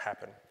to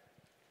happen.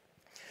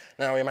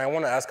 Now, we might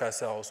want to ask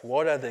ourselves,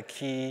 what are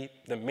the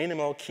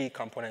minimal key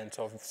components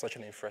of such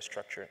an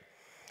infrastructure?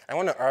 I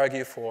want to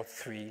argue for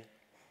three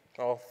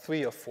or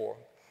four.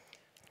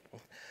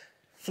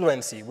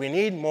 Fluency. We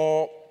need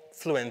more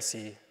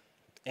fluency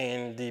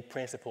in the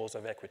principles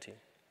of equity.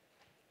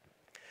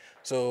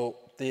 So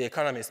the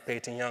economist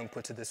Peyton Young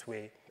puts it this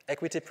way: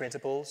 equity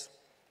principles,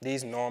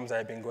 these norms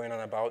I've been going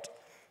on about,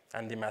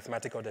 and the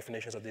mathematical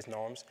definitions of these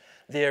norms,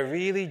 they are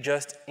really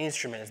just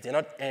instruments. They're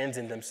not ends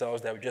in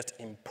themselves that we just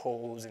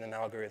impose in an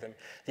algorithm.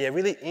 They are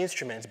really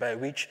instruments by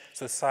which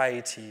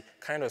society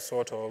kind of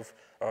sort of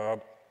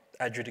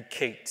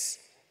adjudicates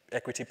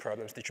equity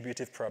problems,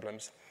 distributive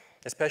problems,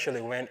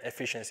 especially when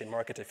efficiency,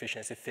 market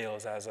efficiency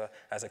fails as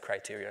a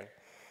criterion.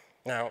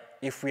 Now,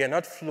 if we are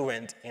not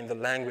fluent in the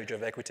language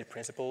of equity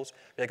principles,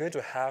 we are going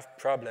to have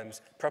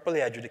problems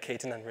properly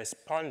adjudicating and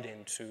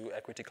responding to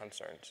equity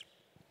concerns.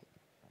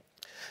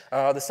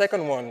 The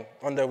second one,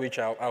 under which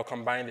I'll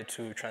combine the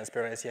two,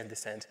 transparency and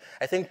dissent,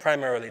 I think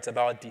primarily it's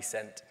about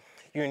dissent.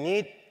 You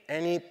need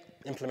any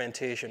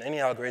implementation, any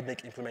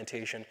algorithmic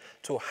implementation,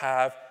 to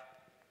have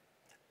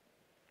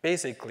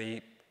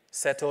basically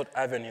settled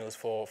avenues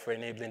for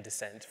enabling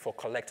dissent, for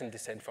collecting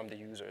dissent from the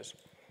users.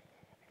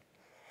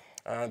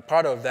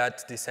 Part of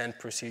that dissent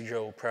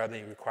procedure will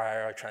probably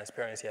require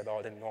transparency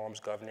about the norms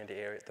governing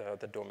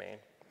the domain.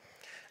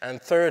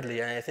 And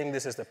thirdly, and I think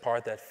this is the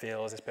part that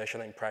fails,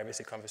 especially in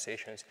privacy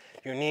conversations,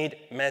 you need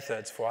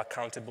methods for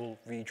accountable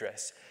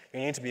redress. You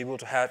need to be able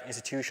to have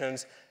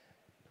institutions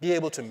be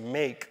able to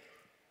make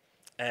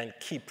and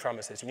keep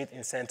promises. You need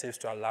incentives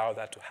to allow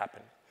that to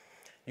happen.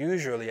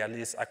 Usually, at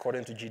least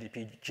according to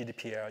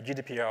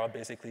GDPR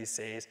basically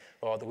says,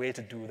 well, the way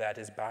to do that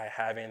is by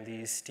having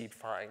these steep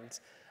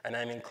fines. And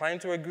I'm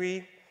inclined to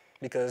agree,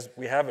 because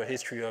we have a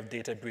history of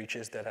data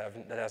breaches that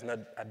has not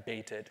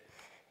abated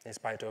in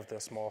spite of the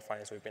small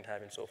fines we've been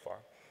having so far.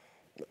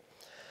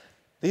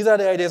 These are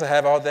the ideas I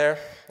have out there.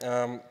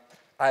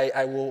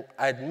 I will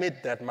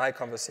admit that my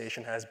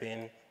conversation has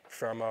been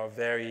from a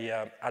very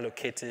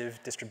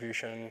allocative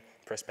distribution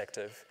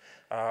perspective.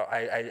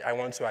 I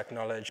want to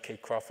acknowledge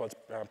Kate Crawford's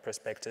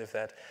perspective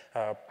that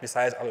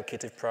besides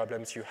allocative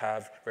problems, you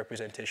have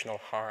representational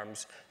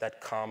harms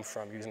that come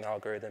from using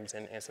algorithms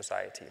in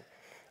society.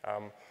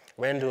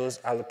 When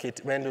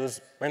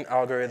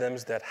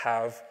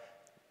algorithms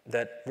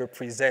that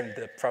represent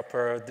the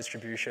proper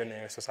distribution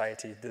in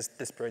society,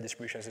 disparate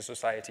distributions in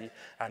society,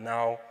 are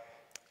now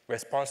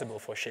responsible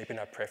for shaping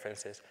our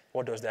preferences,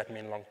 what does that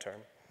mean long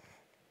term?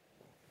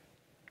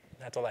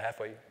 That's all I have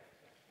for you.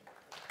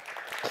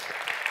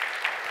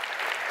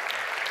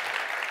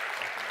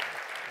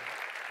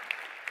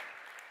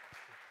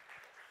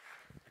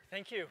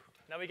 Thank you.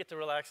 Now we get to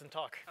relax and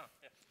talk. Oh,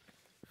 yeah.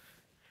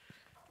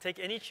 Take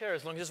any chair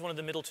as long as it's one of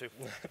the middle two.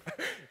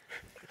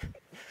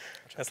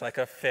 That's like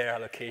a fair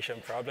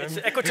allocation problem. It's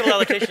an equitable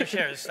allocation of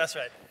shares, that's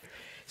right.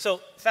 So,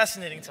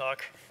 fascinating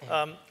talk.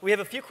 We have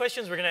a few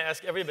questions we're going to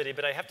ask everybody,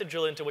 but I have to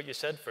drill into what you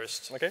said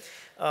first. Okay.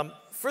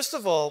 First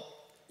of all,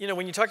 you know,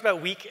 when you talked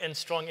about weak and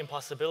strong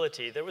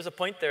impossibility, there was a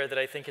point there that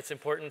I think it's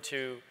important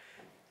to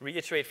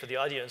reiterate for the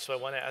audience, so I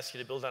want to ask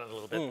you to build on it a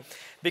little bit.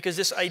 Because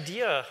this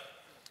idea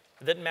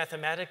that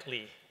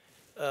mathematically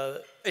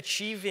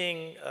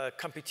achieving a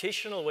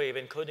computational way of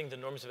encoding the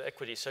norms of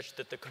equity such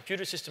that the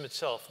computer system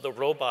itself, the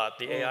robot,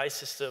 the AI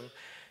system,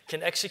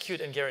 can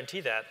execute and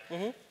guarantee that.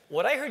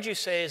 What I heard you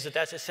say is that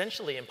that's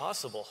essentially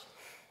impossible.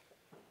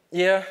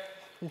 Yeah.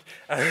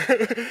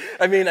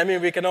 I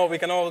mean, we can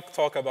all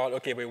talk about,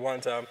 okay, we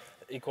want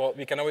equal.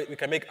 We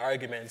can make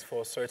arguments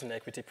for certain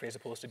equity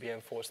principles to be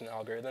enforced in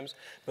algorithms,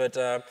 but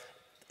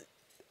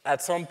at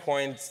some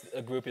point,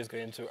 a group is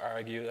going to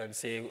argue and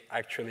say,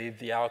 actually,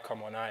 the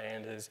outcome on our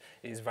end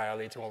is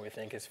violating what we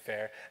think is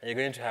fair. And you're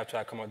going to have to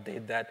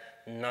accommodate that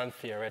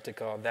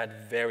non-theoretical,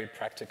 that very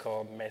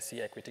practical,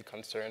 messy equity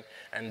concern.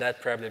 And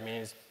that probably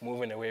means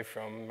moving away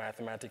from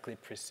mathematically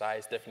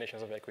precise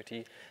definitions of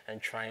equity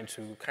and trying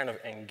to kind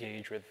of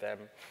engage with them.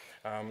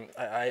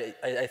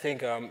 I think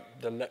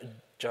the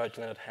Judge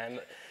Leonard Hand,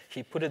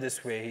 he put it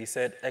this way. He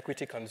said,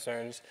 equity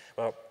concerns,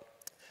 well,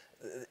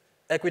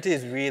 equity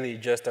is really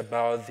just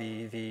about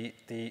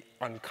the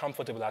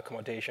uncomfortable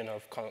accommodation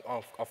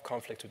of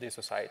conflict within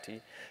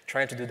society.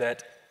 Trying to do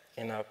that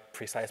in a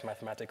precise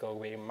mathematical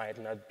way might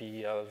not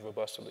be a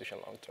robust solution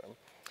long term.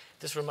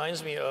 This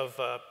reminds me of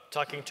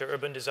talking to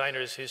urban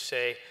designers who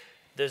say,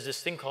 there's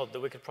this thing called the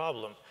wicked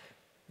problem.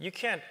 You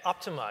can't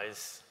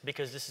optimize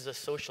because this is a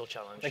social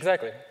challenge.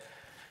 Exactly.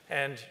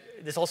 And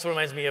this also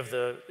reminds me of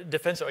the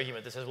defense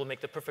argument that says we'll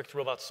make the perfect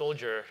robot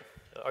soldier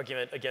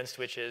argument against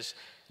which is,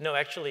 no,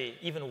 actually,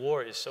 even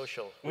war is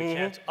social. We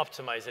can't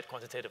optimize it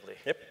quantitatively.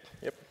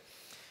 Yep.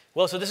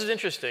 Well, so this is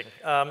interesting.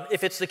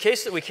 If it's the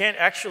case that we can't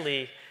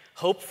actually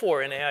hope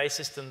for an AI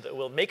system that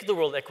will make the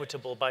world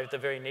equitable by the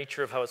very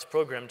nature of how it's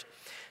programmed,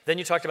 then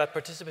you talked about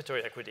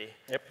participatory equity,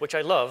 which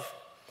I love.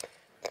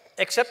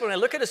 Except when I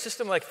look at a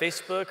system like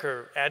Facebook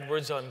or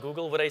AdWords on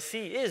Google, what I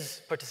see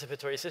is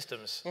participatory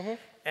systems.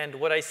 And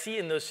what I see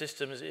in those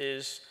systems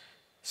is,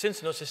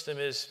 since no system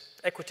is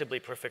equitably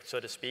perfect, so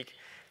to speak,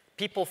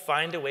 people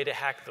find a way to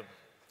hack them.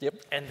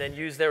 And then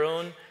use their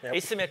own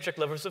asymmetric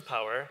levers of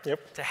power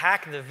to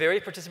hack the very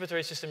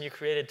participatory system you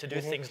created to do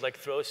things like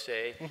throw,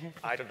 say,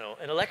 I don't know,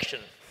 an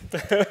election.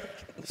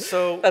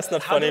 So that's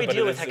not how funny, do we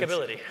deal with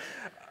hackability?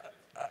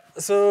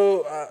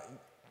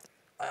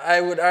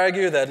 I would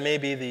argue that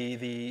maybe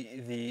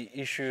the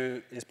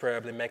issue is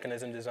probably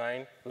mechanism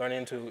design,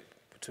 learning to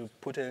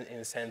put in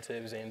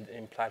incentives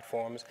in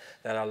platforms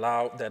that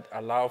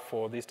allow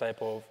for this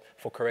type of,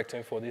 for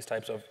correcting for these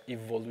types of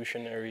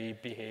evolutionary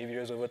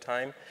behaviors over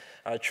time.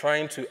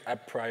 Trying to a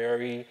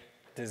priori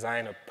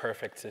design a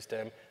perfect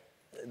system,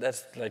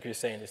 that's like you're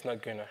saying, it's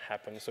not going to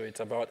happen. So it's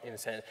about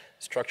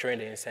structuring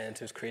the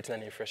incentives, creating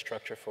an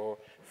infrastructure for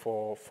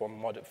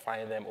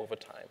modifying them over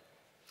time.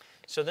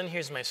 So then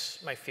here's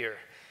my fear.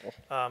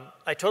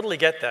 I totally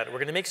get that. We're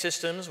going to make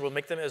systems. We'll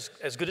make them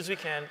as good as we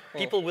can.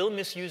 People will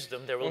misuse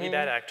them. There will be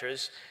bad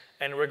actors.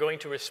 And we're going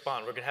to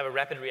respond. We're going to have a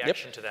rapid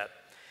reaction to that.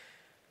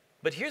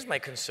 But here's my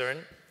concern.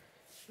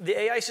 The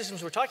AI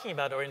systems we're talking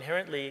about are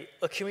inherently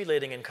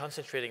accumulating and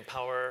concentrating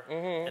power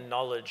and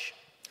knowledge,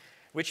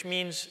 which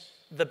means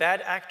the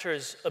bad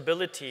actor's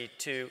ability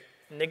to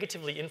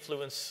negatively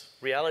influence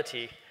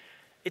reality,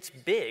 it's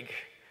big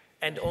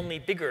and only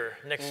bigger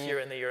next year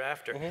and the year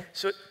after.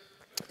 So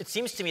it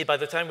seems to me by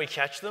the time we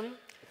catch them,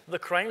 the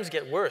crimes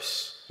get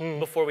worse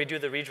before we do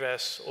the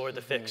redress or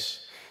the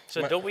fix.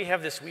 So don't we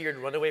have this weird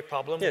runaway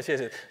problem? Yes.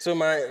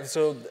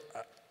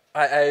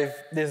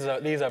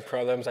 These are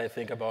problems I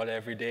think about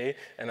every day,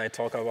 and I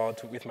talk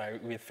about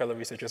with fellow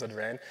researchers at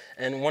RAND.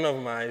 And one of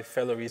my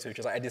fellow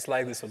researchers, I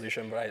dislike the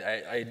solution, but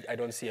I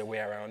don't see a way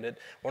around it.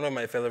 One of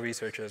my fellow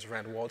researchers,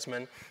 Rand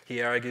Waltzman,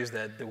 he argues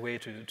that the way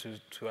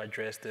to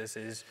address this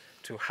is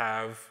to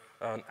have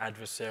an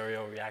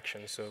adversarial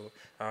reaction. So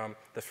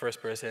the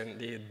first person,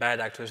 the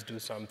bad actors do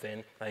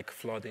something like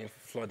flood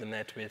the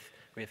net with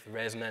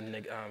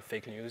resonant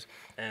fake news,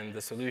 and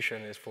the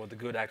solution is for the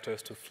good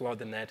actors to flood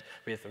the net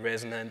with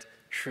resonant,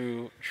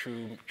 true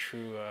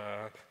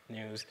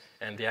news.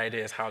 And the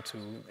idea is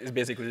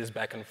basically this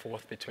back and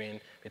forth between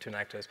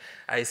actors.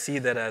 I see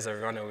that as a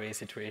runaway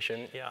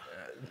situation,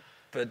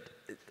 but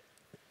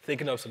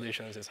thinking of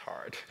solutions is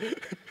hard.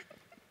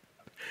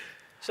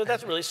 So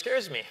that really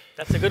scares me.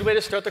 That's a good way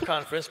to start the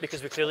conference,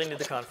 because we clearly need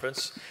the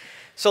conference.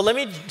 So let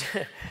me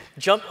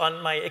jump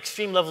on my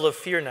extreme level of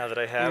fear now that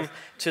I have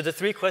to the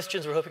 3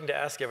 questions we're hoping to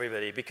ask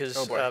everybody,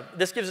 because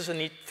this gives us a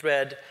neat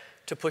thread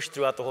to push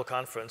throughout the whole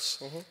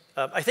conference.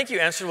 I think you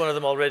answered one of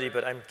them already,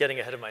 but I'm getting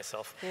ahead of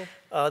myself.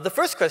 The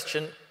first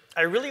question,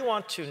 I really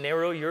want to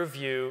narrow your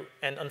view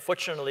and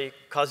unfortunately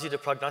cause you to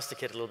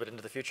prognosticate a little bit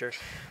into the future.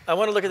 I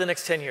want to look at the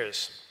next 10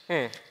 years.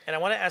 And I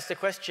want to ask the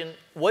question,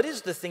 what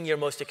is the thing you're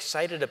most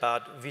excited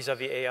about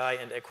vis-a-vis AI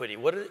and equity?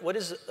 What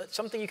is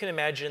something you can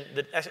imagine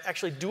that's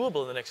actually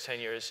doable in the next 10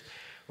 years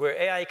where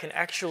AI can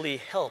actually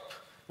help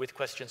with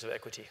questions of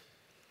equity?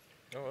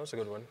 Oh, that's a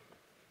good one.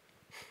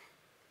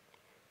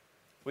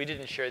 We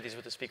didn't share these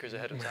with the speakers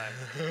ahead of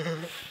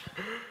time.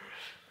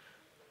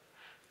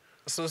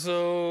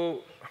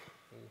 So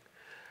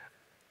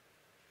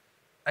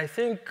I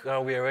think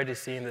we're already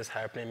seeing this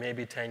happening.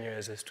 Maybe 10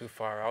 years is too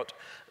far out.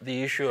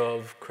 The issue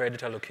of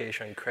credit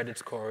allocation, credit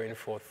scoring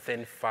for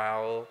thin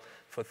file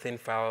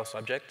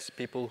subjects,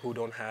 people who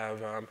don't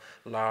have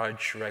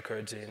large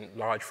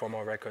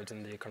formal records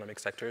in the economic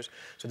sectors.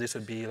 So this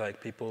would be like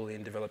people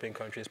in developing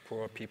countries,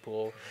 poor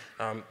people.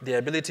 The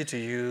ability to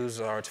use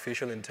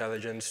artificial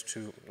intelligence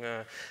to,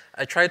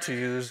 I try to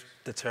use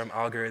the term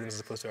algorithms as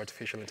opposed to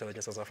artificial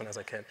intelligence as often as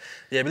I can.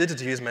 The ability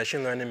to use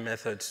machine learning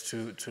methods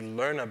to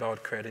learn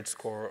about credit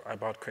score,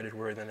 about credit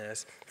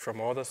worthiness from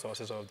other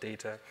sources of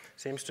data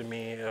seems to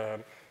me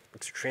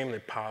extremely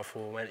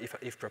powerful when,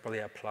 if properly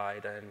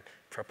applied and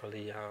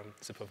properly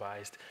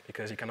supervised,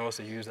 because you can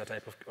also use that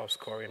type of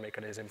scoring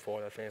mechanism for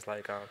other things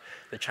like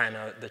the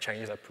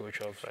Chinese approach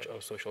of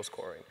social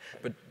scoring.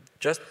 But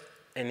just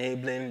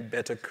enabling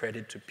better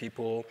credit to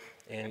people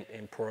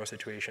in poorer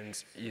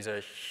situations is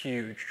a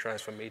huge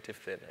transformative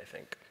thing, I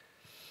think.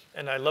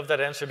 And I love that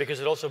answer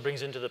because it also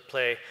brings into the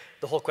play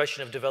the whole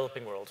question of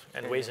developing world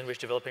and ways in which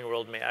developing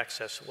world may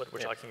access what we're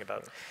talking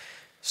about.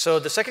 So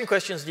the second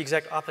question is the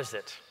exact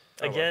opposite.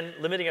 Again,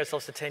 limiting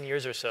ourselves to 10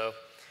 years or so,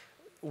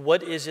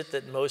 what is it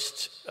that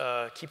most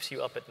keeps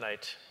you up at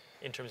night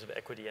in terms of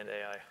equity and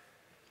AI?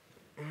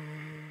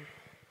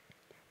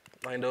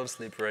 I don't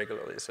sleep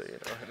regularly, so you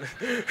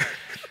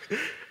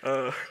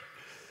know.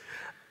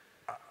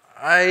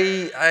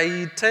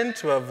 I tend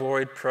to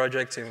avoid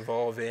projects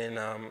involving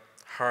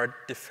hard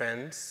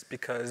defense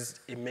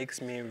because it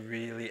makes me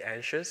really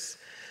anxious.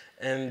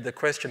 And the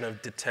question of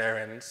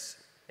deterrence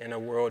in a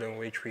world in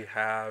which we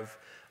have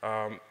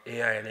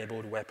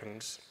AI-enabled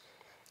weapons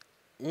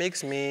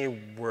makes me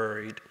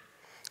worried.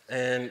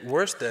 And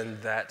worse than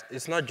that,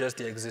 it's not just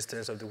the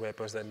existence of the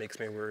weapons that makes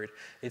me worried.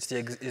 It's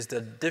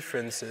the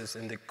differences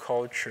in the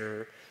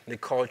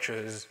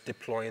cultures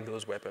deploying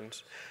those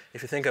weapons.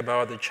 If you think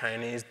about the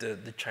Chinese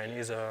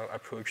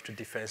approach to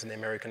defense and the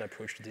American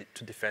approach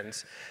to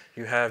defense,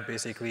 you have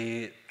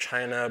basically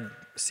China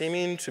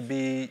seeming to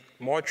be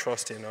more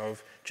trusting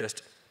of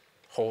just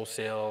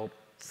wholesale,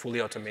 fully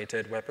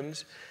automated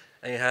weapons.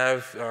 And you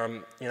have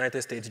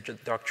United States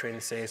doctrine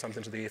saying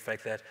something to the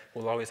effect that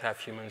we'll always have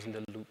humans in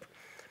the loop.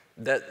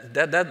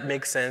 That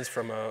makes sense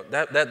from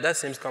that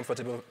seems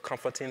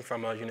comforting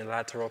from a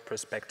unilateral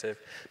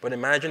perspective. But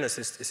imagine a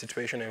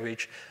situation in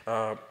which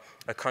a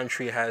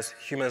country has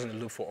humans in the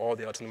loop for all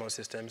the autonomous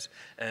systems,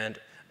 and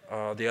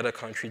the other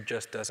country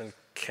just doesn't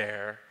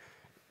care.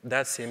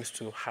 That seems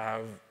to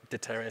have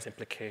deterrence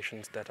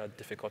implications that are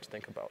difficult to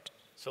think about.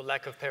 So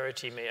lack of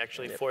parity may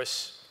actually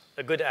force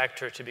a good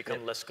actor to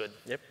become less good.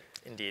 Yep.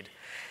 Indeed.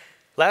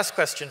 Last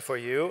question for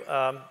you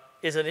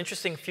is an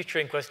interesting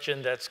futuring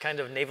question that's kind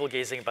of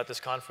navel-gazing about this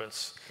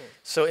conference.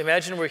 So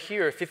imagine we're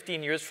here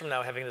 15 years from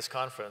now having this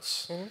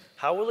conference.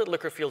 How will it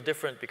look or feel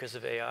different because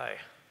of AI?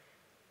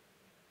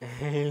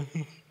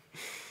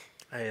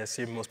 I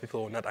assume most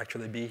people will not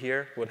actually be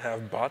here, would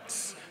have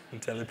bots and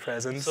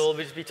telepresence. So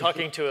we'll just be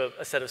talking to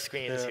a set of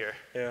screens here.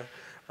 Yeah.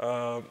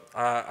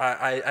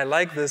 I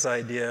like this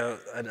idea,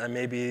 and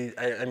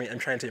I'm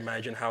trying to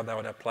imagine how that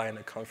would apply in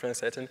a conference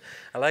setting.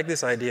 I like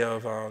this idea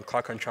of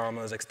Clark and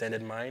Chalmers'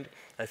 extended mind.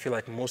 I feel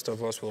like most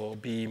of us will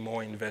be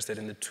more invested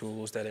in the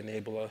tools that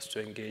enable us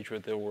to engage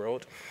with the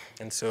world.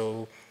 And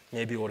so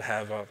maybe we'll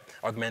have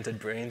augmented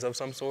brains of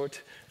some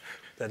sort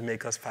that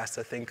make us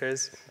faster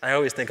thinkers. I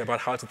always think about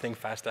how to think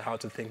faster, how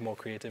to think more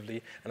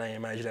creatively, and I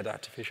imagine that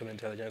artificial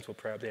intelligence will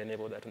probably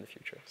enable that in the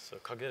future. So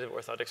cognitive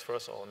orthotics for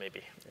us all,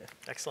 maybe. Yeah.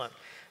 Excellent.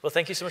 Well,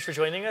 thank you so much for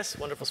joining us.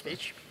 Wonderful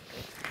speech.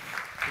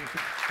 Thank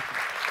you.